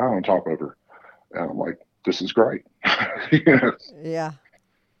wife with the guy on top of her. And I'm like, this is great. Yeah.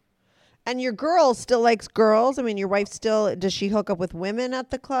 And your girl still likes girls? I mean, your wife does she hook up with women at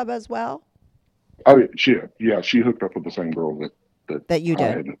the club as well? Oh, she hooked up with the same girl that you did.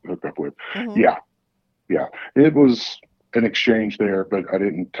 I had hooked up with. Yeah. It was an exchange there, but I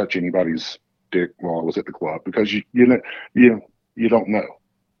didn't touch anybody's dick while I was at the club, because you don't know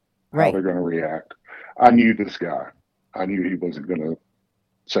how they're going to react. I knew this guy. I knew he wasn't going to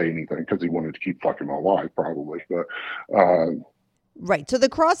say anything because he wanted to keep fucking my wife, probably. But right. So the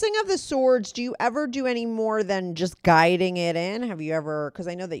crossing of the swords, do you ever do any more than just guiding it in? Have you ever? Because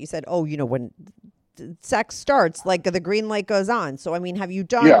I know that you said, when sex starts, like the green light goes on. So I mean, have you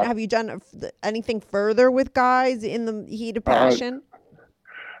done anything further with guys in the heat of passion?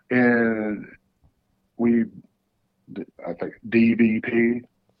 And I think DVP.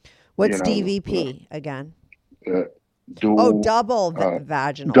 What's DVP again? Double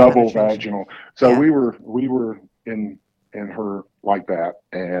vaginal. Double vaginal. So we were in her like that,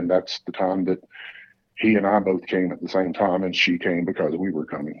 and that's the time that he and I both came at the same time, and she came because we were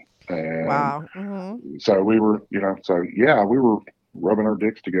coming. And wow. So we were, we were rubbing our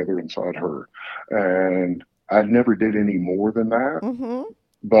dicks together inside her, and I never did any more than that.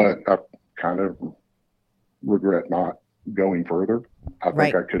 But I kind of regret not going further. I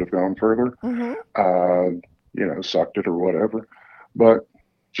think I could have gone further. Sucked it or whatever, but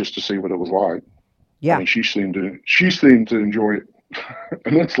just to see what it was like. Yeah. I mean, she seemed to enjoy it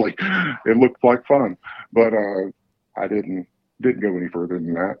immensely. It looked like fun, but I didn't go any further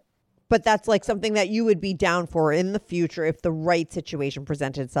than that. But that's like something that you would be down for in the future if the right situation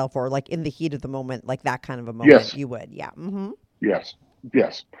presented itself, or like in the heat of the moment, like that kind of a moment. Yes. You would. Yeah. Yes.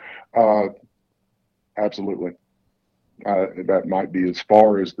 Absolutely. That might be as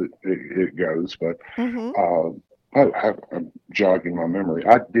far as it goes, but I'm jogging my memory.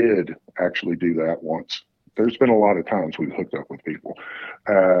 I did actually do that once. There's been a lot of times we hooked up with people.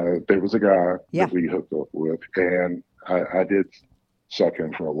 There was a guy that we hooked up with, and I did suck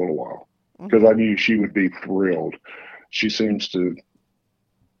him for a little while because I knew she would be thrilled. She seems to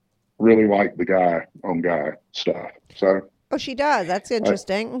really like the guy on guy stuff. So. Oh, she does. That's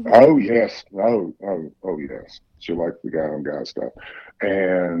interesting. Oh yes. Oh yes. She likes the guy on guy stuff,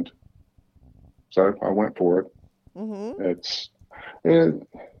 and so I went for it.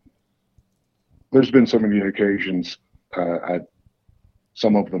 There's been so many occasions.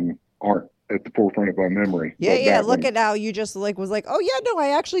 Some of them aren't at the forefront of my memory. Yeah. Look at now. You just was like, oh yeah, no, I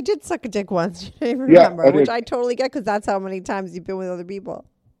actually did suck a dick once. You didn't even remember, which I totally get because that's how many times you've been with other people.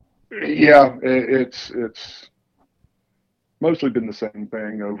 Yeah, it's mostly been the same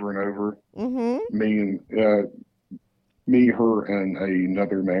thing over and over. Me, her, and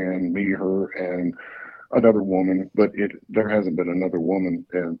another man. Me, her, and another woman. But there hasn't been another woman.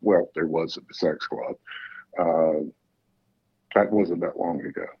 And well, there was at the sex club. That wasn't that long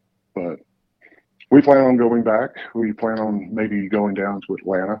ago. But we plan on going back. We plan on maybe going down to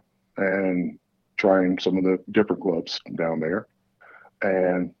Atlanta and trying some of the different clubs down there,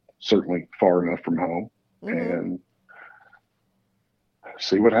 and certainly far enough from home, and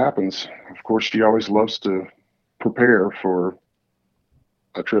see what happens. Of course, she always loves to prepare for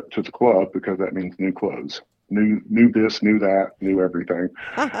a trip to the club because that means new clothes, new this, new that, new everything.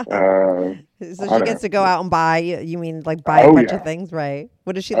 So she gets to go out and buy. You mean like buy a bunch of things, right?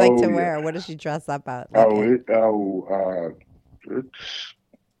 What does she like to wear? What does she dress up at? It's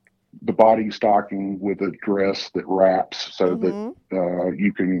the body stocking with a dress that wraps so that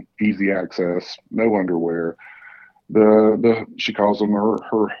you can easy access, no underwear. She calls them her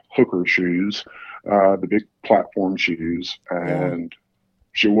hooker shoes, the big platform shoes, and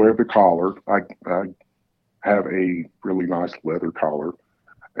she'll wear the collar. I have a really nice leather collar,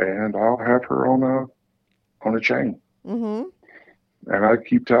 and I'll have her on a chain. And I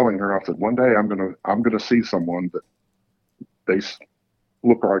keep telling her, I said, one day I'm gonna see someone that they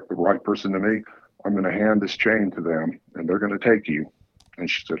look like the right person to me. I'm gonna hand this chain to them, and they're gonna take you. And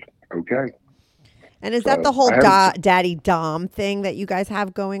she said, okay. And is that the whole daddy dom thing that you guys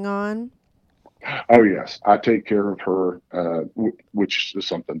have going on? Oh yes, I take care of her, which is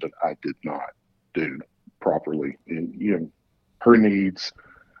something that I did not do properly. And her needs,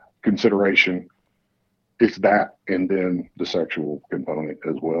 consideration, it's that, and then the sexual component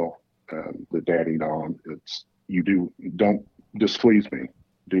as well. The daddy dom, it's don't displease me,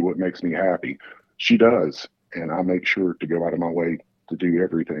 do what makes me happy. She does, and I make sure to go out of my way to do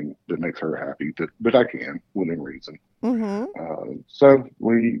everything that makes her happy that I can within reason. So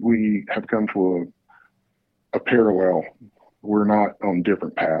we have come to a parallel. We're not on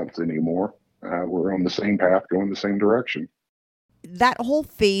different paths anymore. We're on the same path, going the same direction. That whole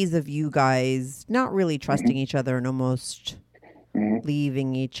phase of you guys not really trusting each other and almost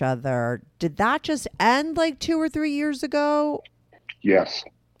leaving each other, did that just end like 2 or 3 years ago? Yes.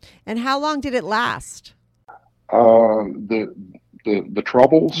 And how long did it last? The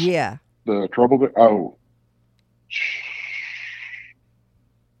troubles? Yeah. The trouble,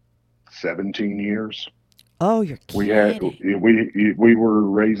 17 years. Oh, you're kidding. We were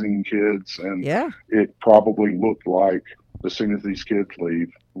raising kids, and it probably looked like as soon as these kids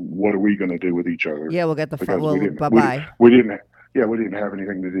leave, what are we going to do with each other? Yeah, we'll get the bye-bye. We didn't have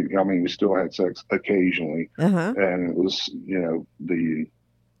anything to do. I mean, we still had sex occasionally, and it was, the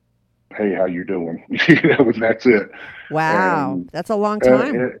hey, how you doing? That's it. Wow, and that's a long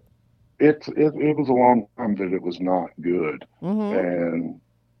time. It was a long time that it was not good, and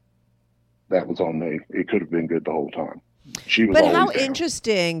that was on me. It could have been good the whole time. She was. But how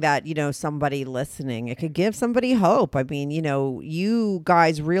interesting that somebody listening, it could give somebody hope. I mean, you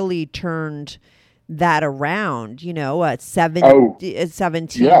guys really turned that around. A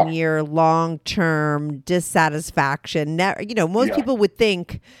 17-year long-term dissatisfaction. Most people would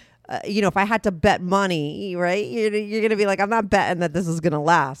think. If I had to bet money, right, you're going to be like, I'm not betting that this is going to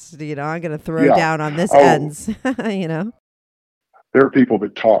last. I'm going to throw down on this ends, There are people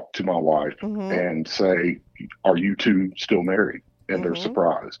that talk to my wife and say, are you two still married? And they're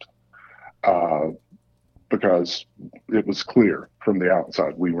surprised because it was clear from the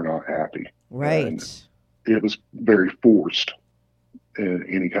outside we were not happy. Right. And it was very forced in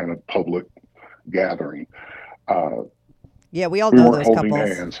any kind of public gathering. Yeah, we all know those holding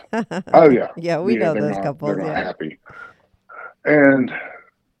couples. Hands. Oh, yeah. Yeah, we know those couples. They're not happy. And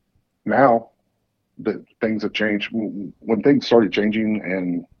now that things have changed, when things started changing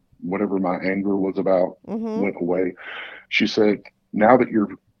and whatever my anger was about went away, she said, now that you're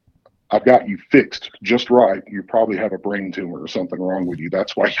I've got you fixed just right. You probably have a brain tumor or something wrong with you.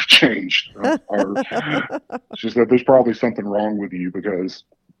 That's why you've changed. Or she said, there's probably something wrong with you because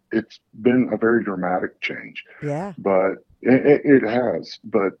it's been a very dramatic change. Yeah. But it has.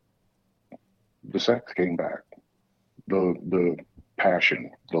 But the sex came back. The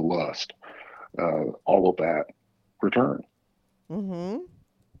passion, the lust, all of that returned. Mm-hmm.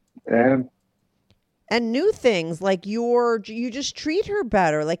 And new things like you just treat her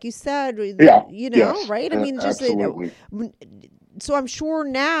better, like you said. Yeah, yes, right? I mean, just absolutely. So I'm sure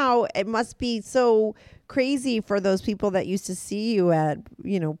now it must be so crazy for those people that used to see you at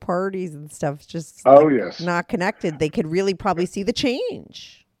parties and stuff. Just yes, not connected. They could really probably see the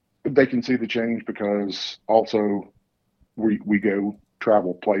change. They can see the change because also we go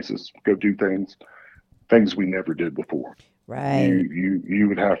travel places, go do things we never did before. Right. You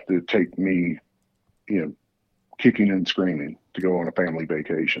would have to take me, kicking and screaming to go on a family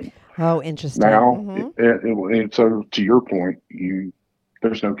vacation. Oh, interesting. Now, mm-hmm. and so to your point,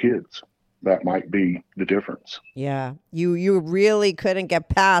 there's no kids. That might be the difference. Yeah, you really couldn't get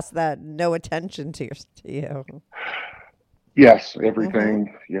past that. No attention to you. Yes,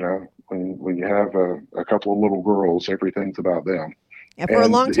 everything. Mm-hmm. When you have a couple of little girls, everything's about them. And for a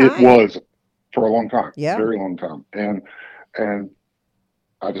long time. It was for a long time. Yeah, very long time. And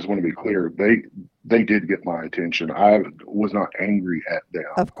I just want to be clear. They did get my attention. I was not angry at them.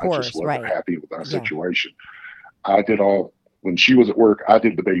 Of course, I just wasn't right. happy with that situation. I did all, when she was at work, I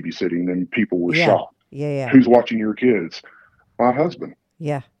did the babysitting and people were shocked. Yeah. Who's watching your kids? My husband.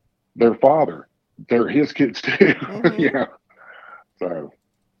 Yeah. Their father. They're his kids too. Mm-hmm. So.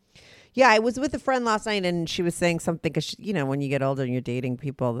 Yeah, I was with a friend last night, and she was saying something because when you get older and you're dating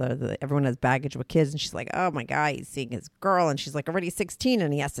people, everyone has baggage with kids, and she's like, "Oh my God, he's seeing his girl," and she's like, already 16,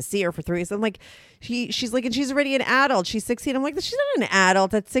 and he has to see her for 3 weeks. I'm like, she's like, and she's already an adult. She's 16. I'm like, she's not an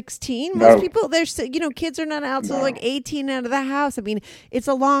adult at 16. No. Most people, kids are not out till like 18 out of the house. I mean, it's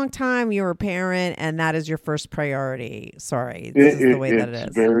a long time you're a parent, and that is your first priority. Sorry, this is the way that it is.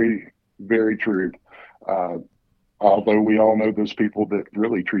 It's very, very true. Although we all know those people that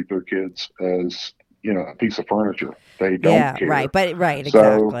really treat their kids as, a piece of furniture. They don't care. Right. But right, so,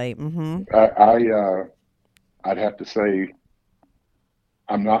 exactly. Mm-hmm. I'd have to say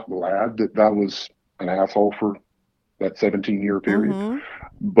I'm not glad that was an asshole for that 17-year period, mm-hmm.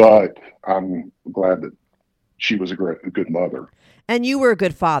 but I'm glad that she was a good mother. And you were a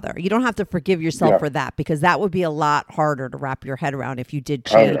good father. You don't have to forgive yourself for that, because that would be a lot harder to wrap your head around if you did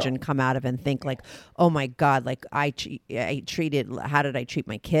change and come out of it and think like, oh my God, like how did I treat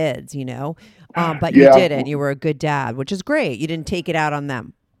my kids, But you didn't. You were a good dad, which is great. You didn't take it out on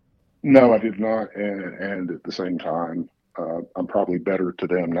them. No, I did not. And at the same time, I'm probably better to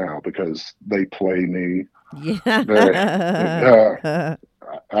them now because they play me. Yeah.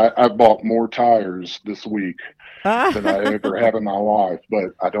 I bought more tires this week than I ever have in my life,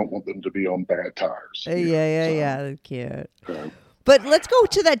 but I don't want them to be on bad tires. Yeah. That's cute. But let's go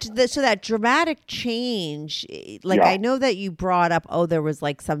to that dramatic change. Like, I know that you brought up, there was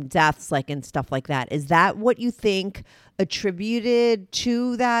like some deaths, like, and stuff like that. Is that what you think attributed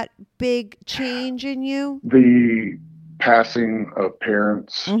to that big change in you? The passing of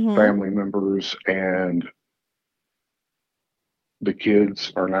parents, mm-hmm. family members, and the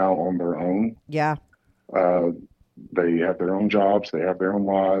kids are now on their own. Yeah. They have their own jobs. They have their own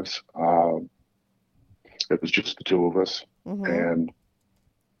lives. It was just the two of us. Mm-hmm. And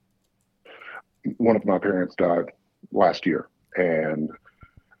one of my parents died last year, and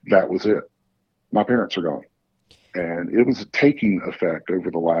that was it. My parents are gone. And it was a taking effect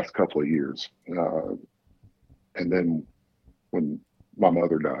over the last couple of years. And then when my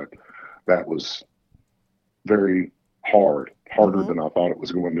mother died, that was very harder mm-hmm. than I thought it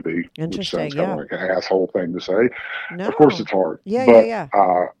was going to be. Interesting, which sounds kind of like an asshole thing to say. No. Of course it's hard. Yeah.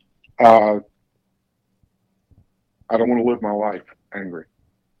 I don't want to live my life angry.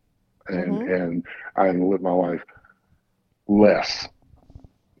 Mm-hmm. And I want to live my life less,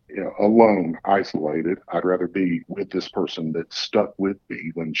 alone, isolated. I'd rather be with this person that stuck with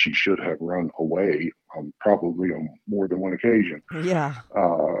me when she should have run away, probably on more than one occasion. Yeah.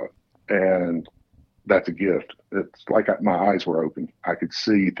 And that's a gift. It's like my eyes were open. I could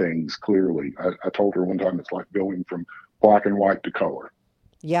see things clearly. I told her one time it's like going from black and white to color.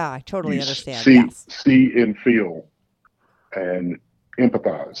 Yeah, I totally understand. See and feel and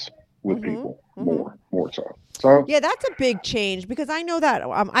empathize with mm-hmm. people. more so. So yeah, that's a big change because I know that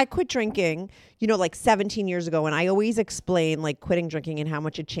I quit drinking, like 17 years ago, and I always explain like quitting drinking and how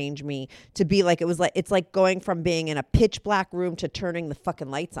much it changed me to be like it's like going from being in a pitch black room to turning the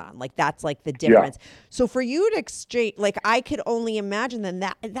fucking lights on. Like that's like the difference. Yeah. So for you to exchange, like I could only imagine then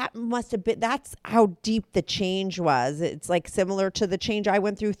that must have been, that's how deep the change was. It's like similar to the change I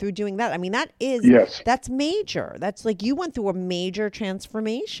went through doing that. I mean, that's major. That's like you went through a major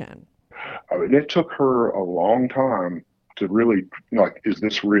transformation. I mean, it took her a long time to really is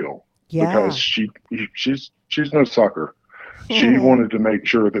this real? Yeah. Because she's no sucker. She wanted to make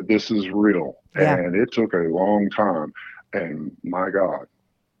sure that this is real, and it took a long time. And my God,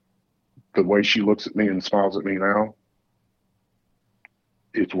 the way she looks at me and smiles at me now,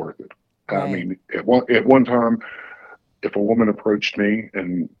 it's worth it. Right. I mean, at one time, if a woman approached me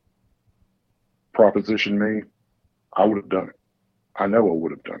and propositioned me, I would have done it. I know I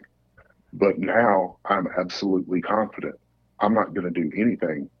would have done it. But now I'm absolutely confident I'm not going to do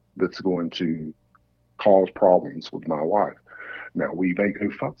anything that's going to cause problems with my wife. Now, we may go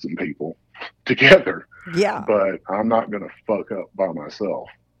fuck some people together, but I'm not going to fuck up by myself.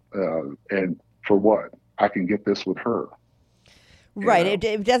 And for what? I can get this with her. Right.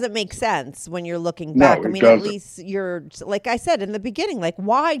 It doesn't make sense when you're looking back. No, I mean, doesn't. At least you're, like I said in the beginning, like,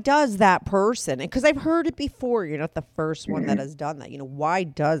 why does that person, because I've heard it before, you're not the first one that has done that. Why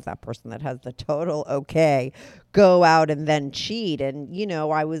does that person that has the total okay go out and then cheat? And,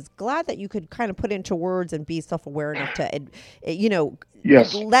 I was glad that you could kind of put into words and be self-aware enough to,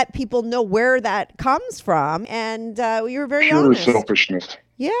 yes, let people know where that comes from. And you were very pure honest. Selfishness.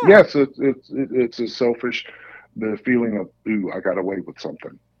 Yeah. Yes, it's a selfish, the feeling of, ooh, I got away with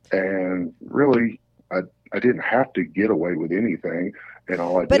something. And really, I didn't have to get away with anything. And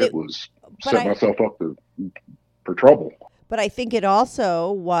all I did was set myself up for trouble. But I think it also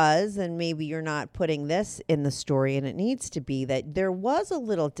was, and maybe you're not putting this in the story, and it needs to be, that there was a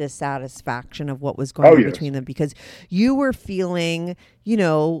little dissatisfaction of what was going on between them because you were feeling,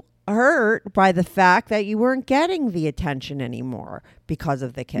 hurt by the fact that you weren't getting the attention anymore because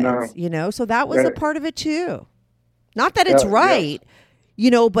of the kids, So that was a part of it too. Not that it's right,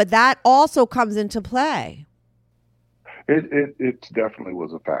 but that also comes into play. It definitely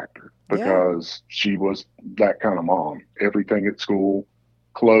was a factor because she was that kind of mom. Everything at school,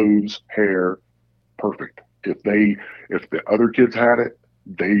 clothes, hair, perfect. If the other kids had it,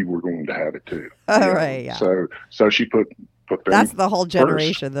 they were going to have it too. Right. Yeah. So she put that's the whole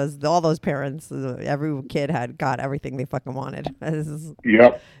generation. All those parents, every kid got everything they fucking wanted.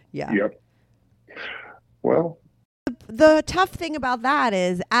 Yep. Yeah. Yep. Well, the tough thing about that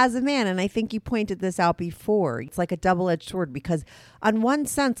is, as a man, and I think you pointed this out before, it's like a double-edged sword because on one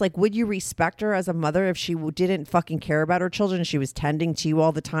sense, like, would you respect her as a mother if she didn't fucking care about her children and she was tending to you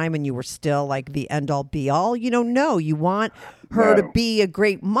all the time and you were still like the end-all be-all? No, you want her to be a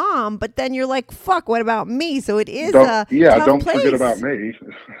great mom, but then you're like, fuck, what about me? So it is tough don't place. Forget about me.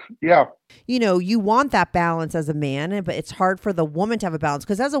 Yeah. You want that balance as a man, but it's hard for the woman to have a balance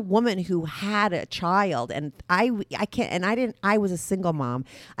because as a woman who had a child, and I was a single mom.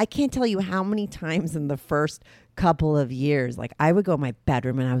 I can't tell you how many times in the first couple of years, like I would go in my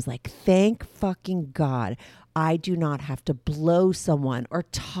bedroom and I was like, thank fucking God I do not have to blow someone or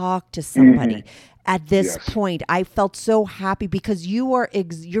talk to somebody. Mm-hmm. At this point, I felt so happy because your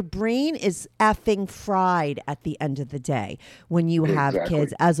brain is effing fried at the end of the day when you have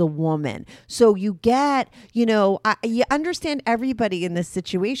kids as a woman. So you get, you understand everybody in this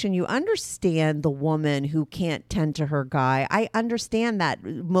situation. You understand the woman who can't tend to her guy. I understand that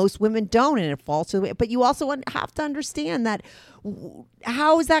most women don't, and it falls to the way. But you also have to understand that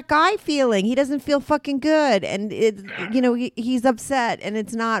how is that guy feeling? He doesn't feel fucking good, and he's upset, and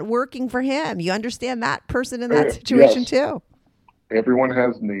it's not working for him. You understand that person in that situation too. Everyone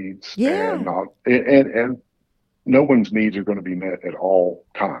has needs, and no one's needs are going to be met at all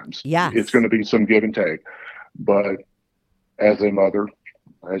times. Yes, it's going to be some give and take. But as a mother,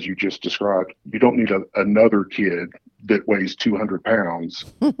 as you just described, you don't need another kid that weighs 200 pounds.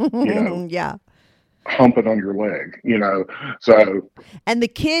 Yeah. Humping on your leg, so. And the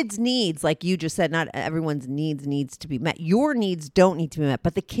kids' needs, like you just said, not everyone's needs to be met. Your needs don't need to be met,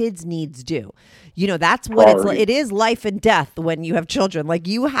 but the kids' needs do. That's what it is life and death when you have children. Like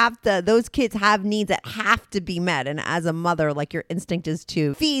you have to, those kids have needs that have to be met. And as a mother, like your instinct is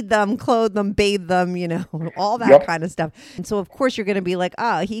to feed them, clothe them, bathe them, all that kind of stuff. And so of course you're going to be like,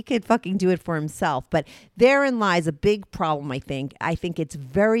 oh, he could fucking do it for himself. But therein lies a big problem, I think. I think it's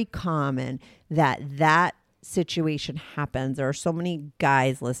very common that situation happens, there are so many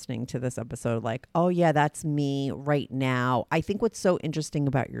guys listening to this episode like, oh yeah, that's me right now. I think what's so interesting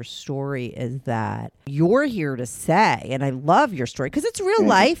about your story is that you're here to say, and I love your story because it's real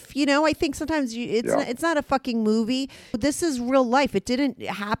life. You know, I think sometimes it's not a fucking movie. This is real life. It didn't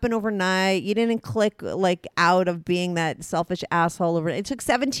happen overnight. You didn't click like out of being that selfish asshole overnight. It took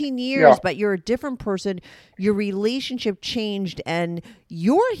 17 years, but you're a different person. Your relationship changed, and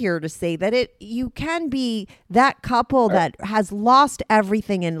you're here to say that you can be that couple that has lost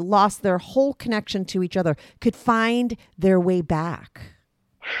everything and lost their whole connection to each other could find their way back.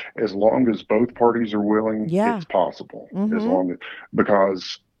 As long as both parties are willing, it's possible. As long as,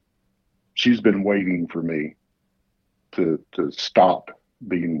 because she's been waiting for me to stop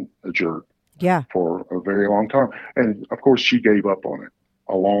being a jerk for a very long time. And of course she gave up on it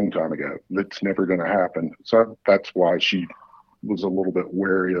a long time ago. That's never going to happen. So that's why she was a little bit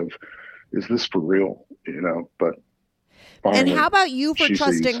wary of, is this for real? You know, but finally, and how about you for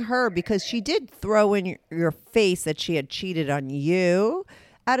trusting her? Because she did throw in your face that she had cheated on you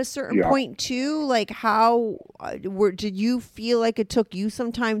at a certain point too. Like how did you feel like it took you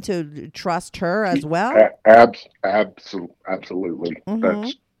some time to trust her as well? Absolutely.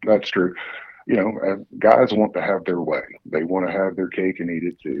 That's true. You know, guys want to have their way. They want to have their cake and eat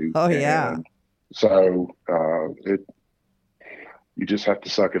it too. Oh yeah. So you just have to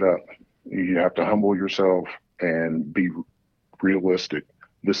suck it up. You have to humble yourself and be realistic.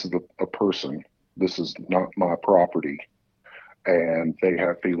 This is a person. This is not my property. And they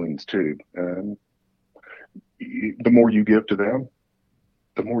have feelings too. And the more you give to them,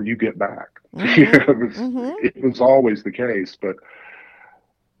 the more you get back. It was always the case, but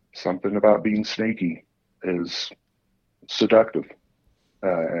something about being sneaky is seductive.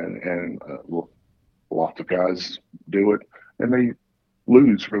 And lots of guys do it, and they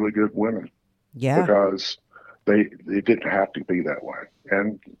lose really good women. Yeah. Because it didn't have to be that way.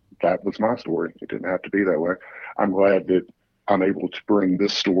 And that was my story. It didn't have to be that way. I'm glad that I'm able to bring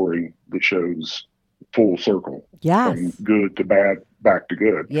this story that shows full circle. Yes. From good to bad, back to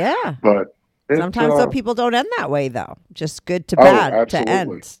good. Yeah. But sometimes though people don't end that way though. Just good to bad to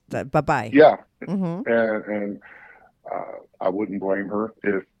end. Bye-bye. Yeah. And I wouldn't blame her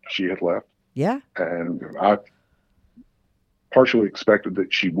if she had left. Yeah. And I partially expected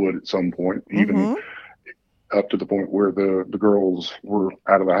that she would at some point, even up to the point where the girls were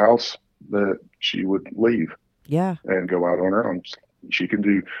out of the house, that she would leave. Yeah. And go out on her own. She could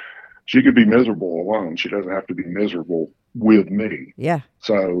be miserable alone. She doesn't have to be miserable with me. Yeah.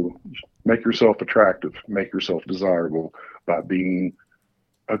 So make yourself attractive, make yourself desirable by being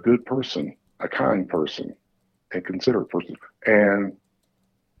a good person, a kind person, and considerate person. And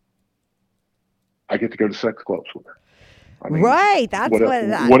I get to go to sex clubs with her. I mean, right. That's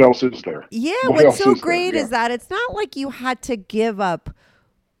what else is there? Yeah. What's so great is that it's not like you had to give up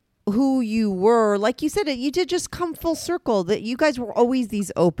who you were. Like you said, you did just come full circle, that you guys were always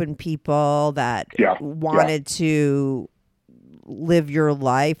these open people that wanted to live your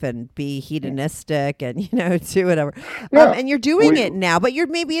life and be hedonistic and, do whatever. And you're doing it now, but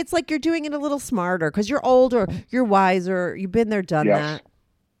maybe it's like you're doing it a little smarter because you're older, you're wiser, you've been there, done that.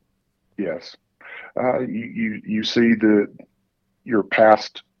 Yes. You see that you're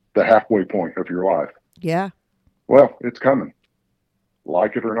past the halfway point of your life. Yeah. Well, it's coming.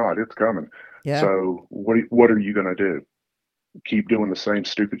 Like it or not, it's coming. Yeah. So what are you going to do? Keep doing the same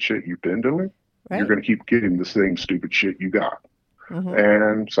stupid shit you've been doing? Right. You're going to keep getting the same stupid shit you got.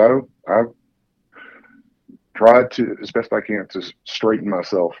 And so I've tried to, as best I can, to straighten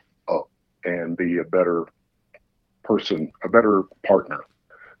myself up and be a better person, a better partner.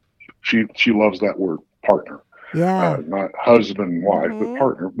 She loves that word, partner. Yeah. Not husband and wife, but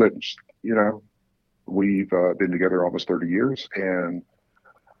partner. But, we've been together almost 30 years, and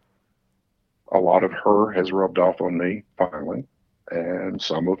a lot of her has rubbed off on me finally. And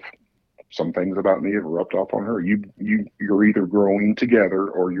some things about me have rubbed off on her. You're either growing together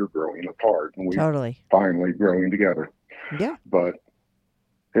or you're growing apart. And we're finally growing together. Yeah. But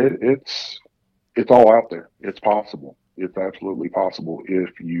it's all out there. It's possible. It's absolutely possible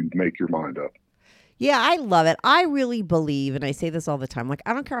if you make your mind up. Yeah, I love it. I really believe, and I say this all the time, like,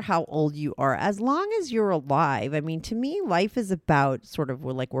 I don't care how old you are, as long as you're alive. I mean, to me, life is about sort of,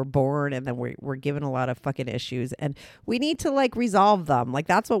 we're born and then we're given a lot of fucking issues and we need to resolve them. Like,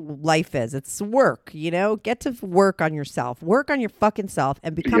 that's what life is. It's work, get to work on yourself, work on your fucking self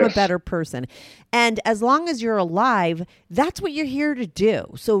and become a better person. And as long as you're alive, that's what you're here to do.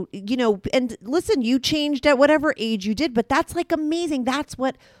 So, and listen, you changed at whatever age you did, but that's amazing. That's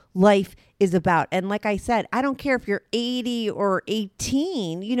what life is about. And like I said, I don't care if you're 80 or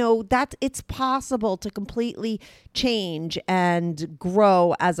 18, it's possible to completely change and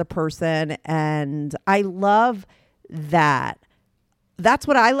grow as a person. And I love that. That's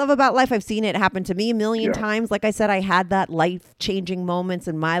what I love about life. I've seen it happen to me a million times. Like I said, I had that life-changing moments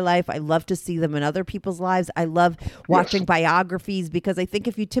in my life. I love to see them in other people's lives. I love watching biographies, because I think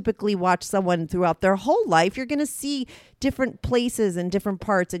if you typically watch someone throughout their whole life, you're going to see different places and different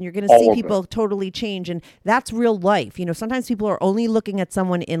parts, and you're going to see people totally change. And that's real life. Sometimes people are only looking at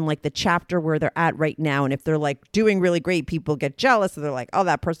someone in like the chapter where they're at right now. And if they're like doing really great, people get jealous. And they're like, oh,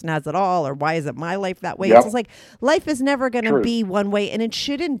 that person has it all. Or why isn't my life that way? It's just like, life is never going to be one way, and it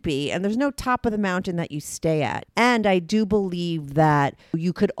shouldn't be. And there's no top of the mountain that you stay at. And I do believe that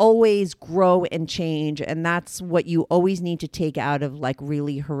you could always grow and change. And that's what you always need to take out of like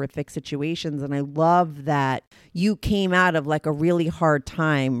really horrific situations. And I love that you came out of like a really hard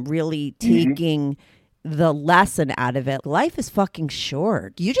time, really taking the lesson out of it. Life is fucking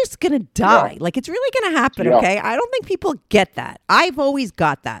short. You're just going to die. Like, it's really going to happen. Okay. I don't think people get that. I've always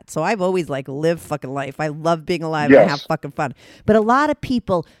got that. So I've always like lived fucking life. I love being alive and have fucking fun. But a lot of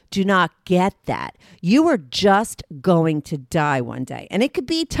people do not get that. You are just going to die one day, and it could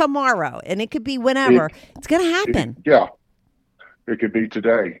be tomorrow, and it could be whenever. It's going to happen. It could be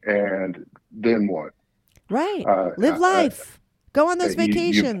today. And then what? Right. Live life. Go on those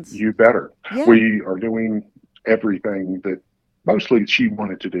vacations. You better. Yeah. We are doing everything that mostly she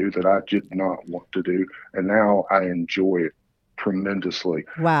wanted to do that I did not want to do. And now I enjoy it tremendously.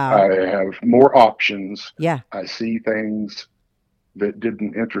 Wow. I have more options. Yeah. I see things that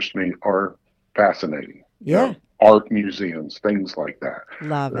didn't interest me are fascinating. Yeah. Art museums, things like that.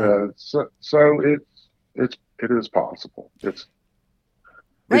 Love it. So it is possible.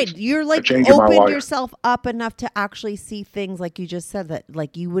 Right. You're like opened yourself up enough to actually see things like you just said that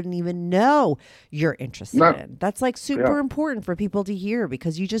like you wouldn't even know you're interested in. That's like super important for people to hear,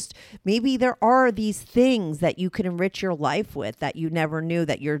 because maybe there are these things that you can enrich your life with that you never knew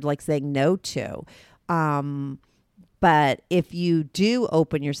that you're like saying no to. But if you do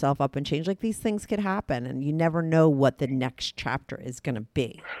open yourself up and change, like these things could happen, and you never know what the next chapter is going to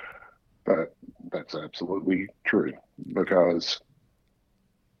be. That's absolutely true, because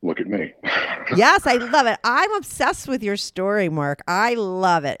look at me. Yes, I love it. I'm obsessed with your story, Mark. I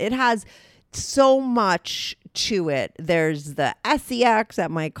love it. It has so much to it. There's the sex that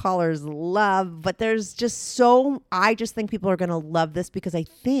my callers love, but there's just I just think people are going to love this, because I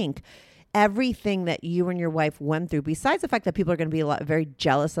think everything that you and your wife went through, besides the fact that people are going to be very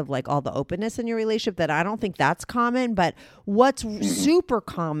jealous of like all the openness in your relationship, that I don't think that's common, but what's super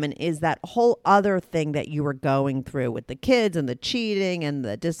common is that whole other thing that you were going through with the kids and the cheating and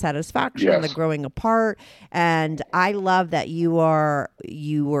the dissatisfaction and the growing apart. And I love that you were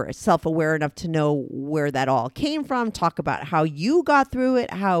self-aware enough to know where that all came from, talk about how you got through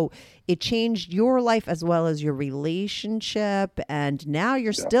it, how it changed your life as well as your relationship. And now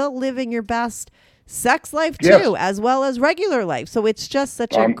you're still living your best sex life too, as well as regular life. So it's just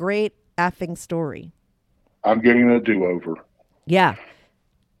such a great effing story. I'm getting a do-over. Yeah.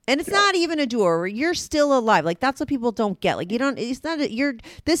 And it's not even a do-over. You're still alive. Like, that's what people don't get. Like,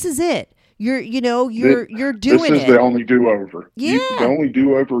 this is it. You're doing it. This is the only do-over. Yeah. The only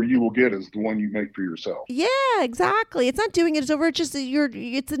do-over you will get is the one you make for yourself. Yeah, exactly. It's not doing it. It's over. It's just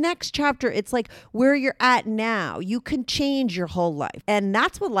it's the next chapter. It's like where you're at now. You can change your whole life. And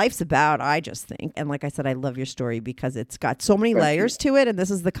that's what life's about, I just think. And like I said, I love your story because it's got so many layers to it. And this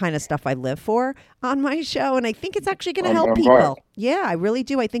is the kind of stuff I live for on my show. And I think it's actually going to help people. Glad. Yeah, I really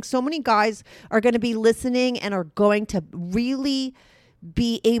do. I think so many guys are going to be listening and are going to really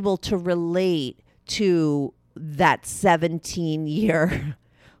be able to relate to that 17-year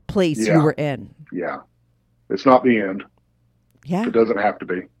place you were in. Yeah. It's not the end. Yeah. It doesn't have to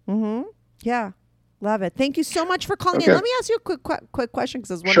be. Mm-hmm. Yeah. Love it. Thank you so much for calling in. Let me ask you a quick question, because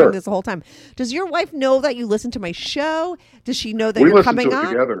I was wondering this the whole time. Does your wife know that you listen to my show? Does she know that you're coming on?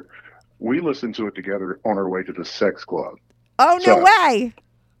 Together. We listen to it together on our way to the sex club. Oh, no way.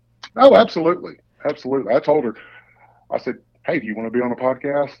 Oh, absolutely. Absolutely. I told her, I said, hey, do you want to be on a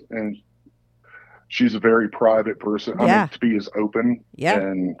podcast? And she's a very private person. I mean, to be as open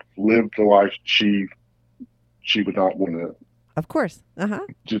and live the life she would not want to. Of course.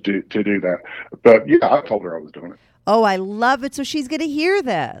 To do that. But yeah, I told her I was doing it. Oh, I love it. So she's going to hear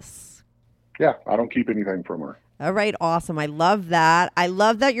this. Yeah, I don't keep anything from her. All right. Awesome. I love that. I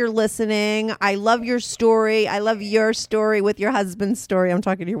love that you're listening. I love your story. I love your story with your husband's story. I'm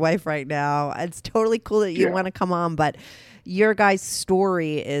talking to your wife right now. It's totally cool that you want to come on, but your guys'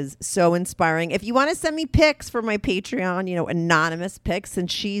 story is so inspiring. If you want to send me pics for my Patreon, anonymous pics,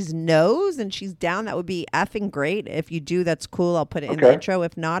 and she's knows and she's down, that would be effing great. If you do, that's cool. I'll put it in the intro.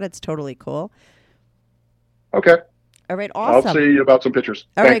 If not, it's totally cool. Okay. All right, awesome. I'll see you about some pictures.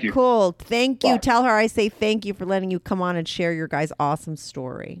 All Thank right, you. cool. Thank you. Bye. Tell her I say thank you for letting you come on and share your guys' awesome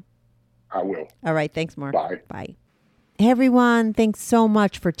story. I will. All right, thanks, Mark. Bye. Bye. Hey, everyone. Thanks so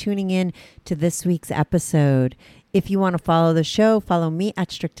much for tuning in to this week's episode. If you want to follow the show, follow me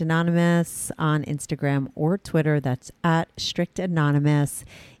at Strict Anonymous on Instagram or Twitter. That's at Strict Anonymous.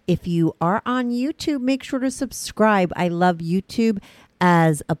 If you are on YouTube, make sure to subscribe. I love YouTube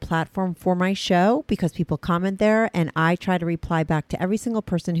as a platform for my show because people comment there and I try to reply back to every single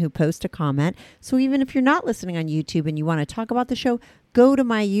person who posts a comment. So even if you're not listening on YouTube and you want to talk about the show, go to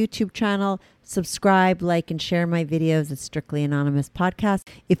my YouTube channel, subscribe, like, and share my videos. It's Strictly Anonymous Podcast.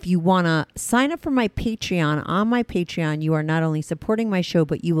 If you want to sign up for my Patreon, on my Patreon, you are not only supporting my show,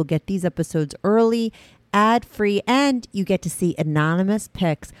 but you will get these episodes early, ad-free, and you get to see anonymous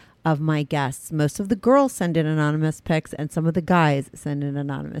pics of my guests. Most of the girls send in anonymous pics and some of the guys send in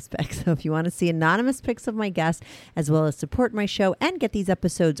anonymous pics. So if you want to see anonymous pics of my guests as well as support my show and get these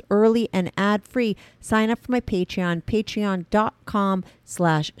episodes early and ad-free, sign up for my Patreon,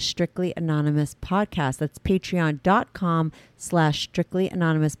 patreon.com/Strictly Anonymous Podcast. That's patreon.com/Strictly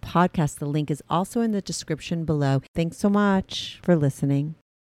Anonymous Podcast. The link is also in the description below. Thanks so much for listening.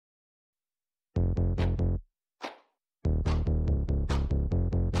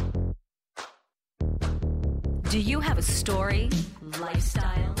 Do you have a story,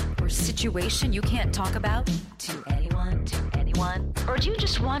 lifestyle, or situation you can't talk about to anyone? Or do you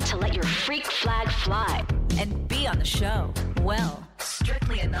just want to let your freak flag fly and be on the show? Well,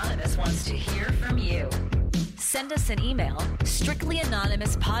 Strictly Anonymous wants to hear from you. Send us an email,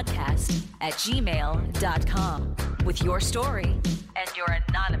 strictlyanonymouspodcast@gmail.com with your story and your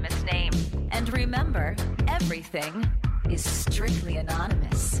anonymous name. And remember, everything is strictly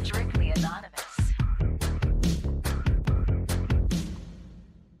anonymous.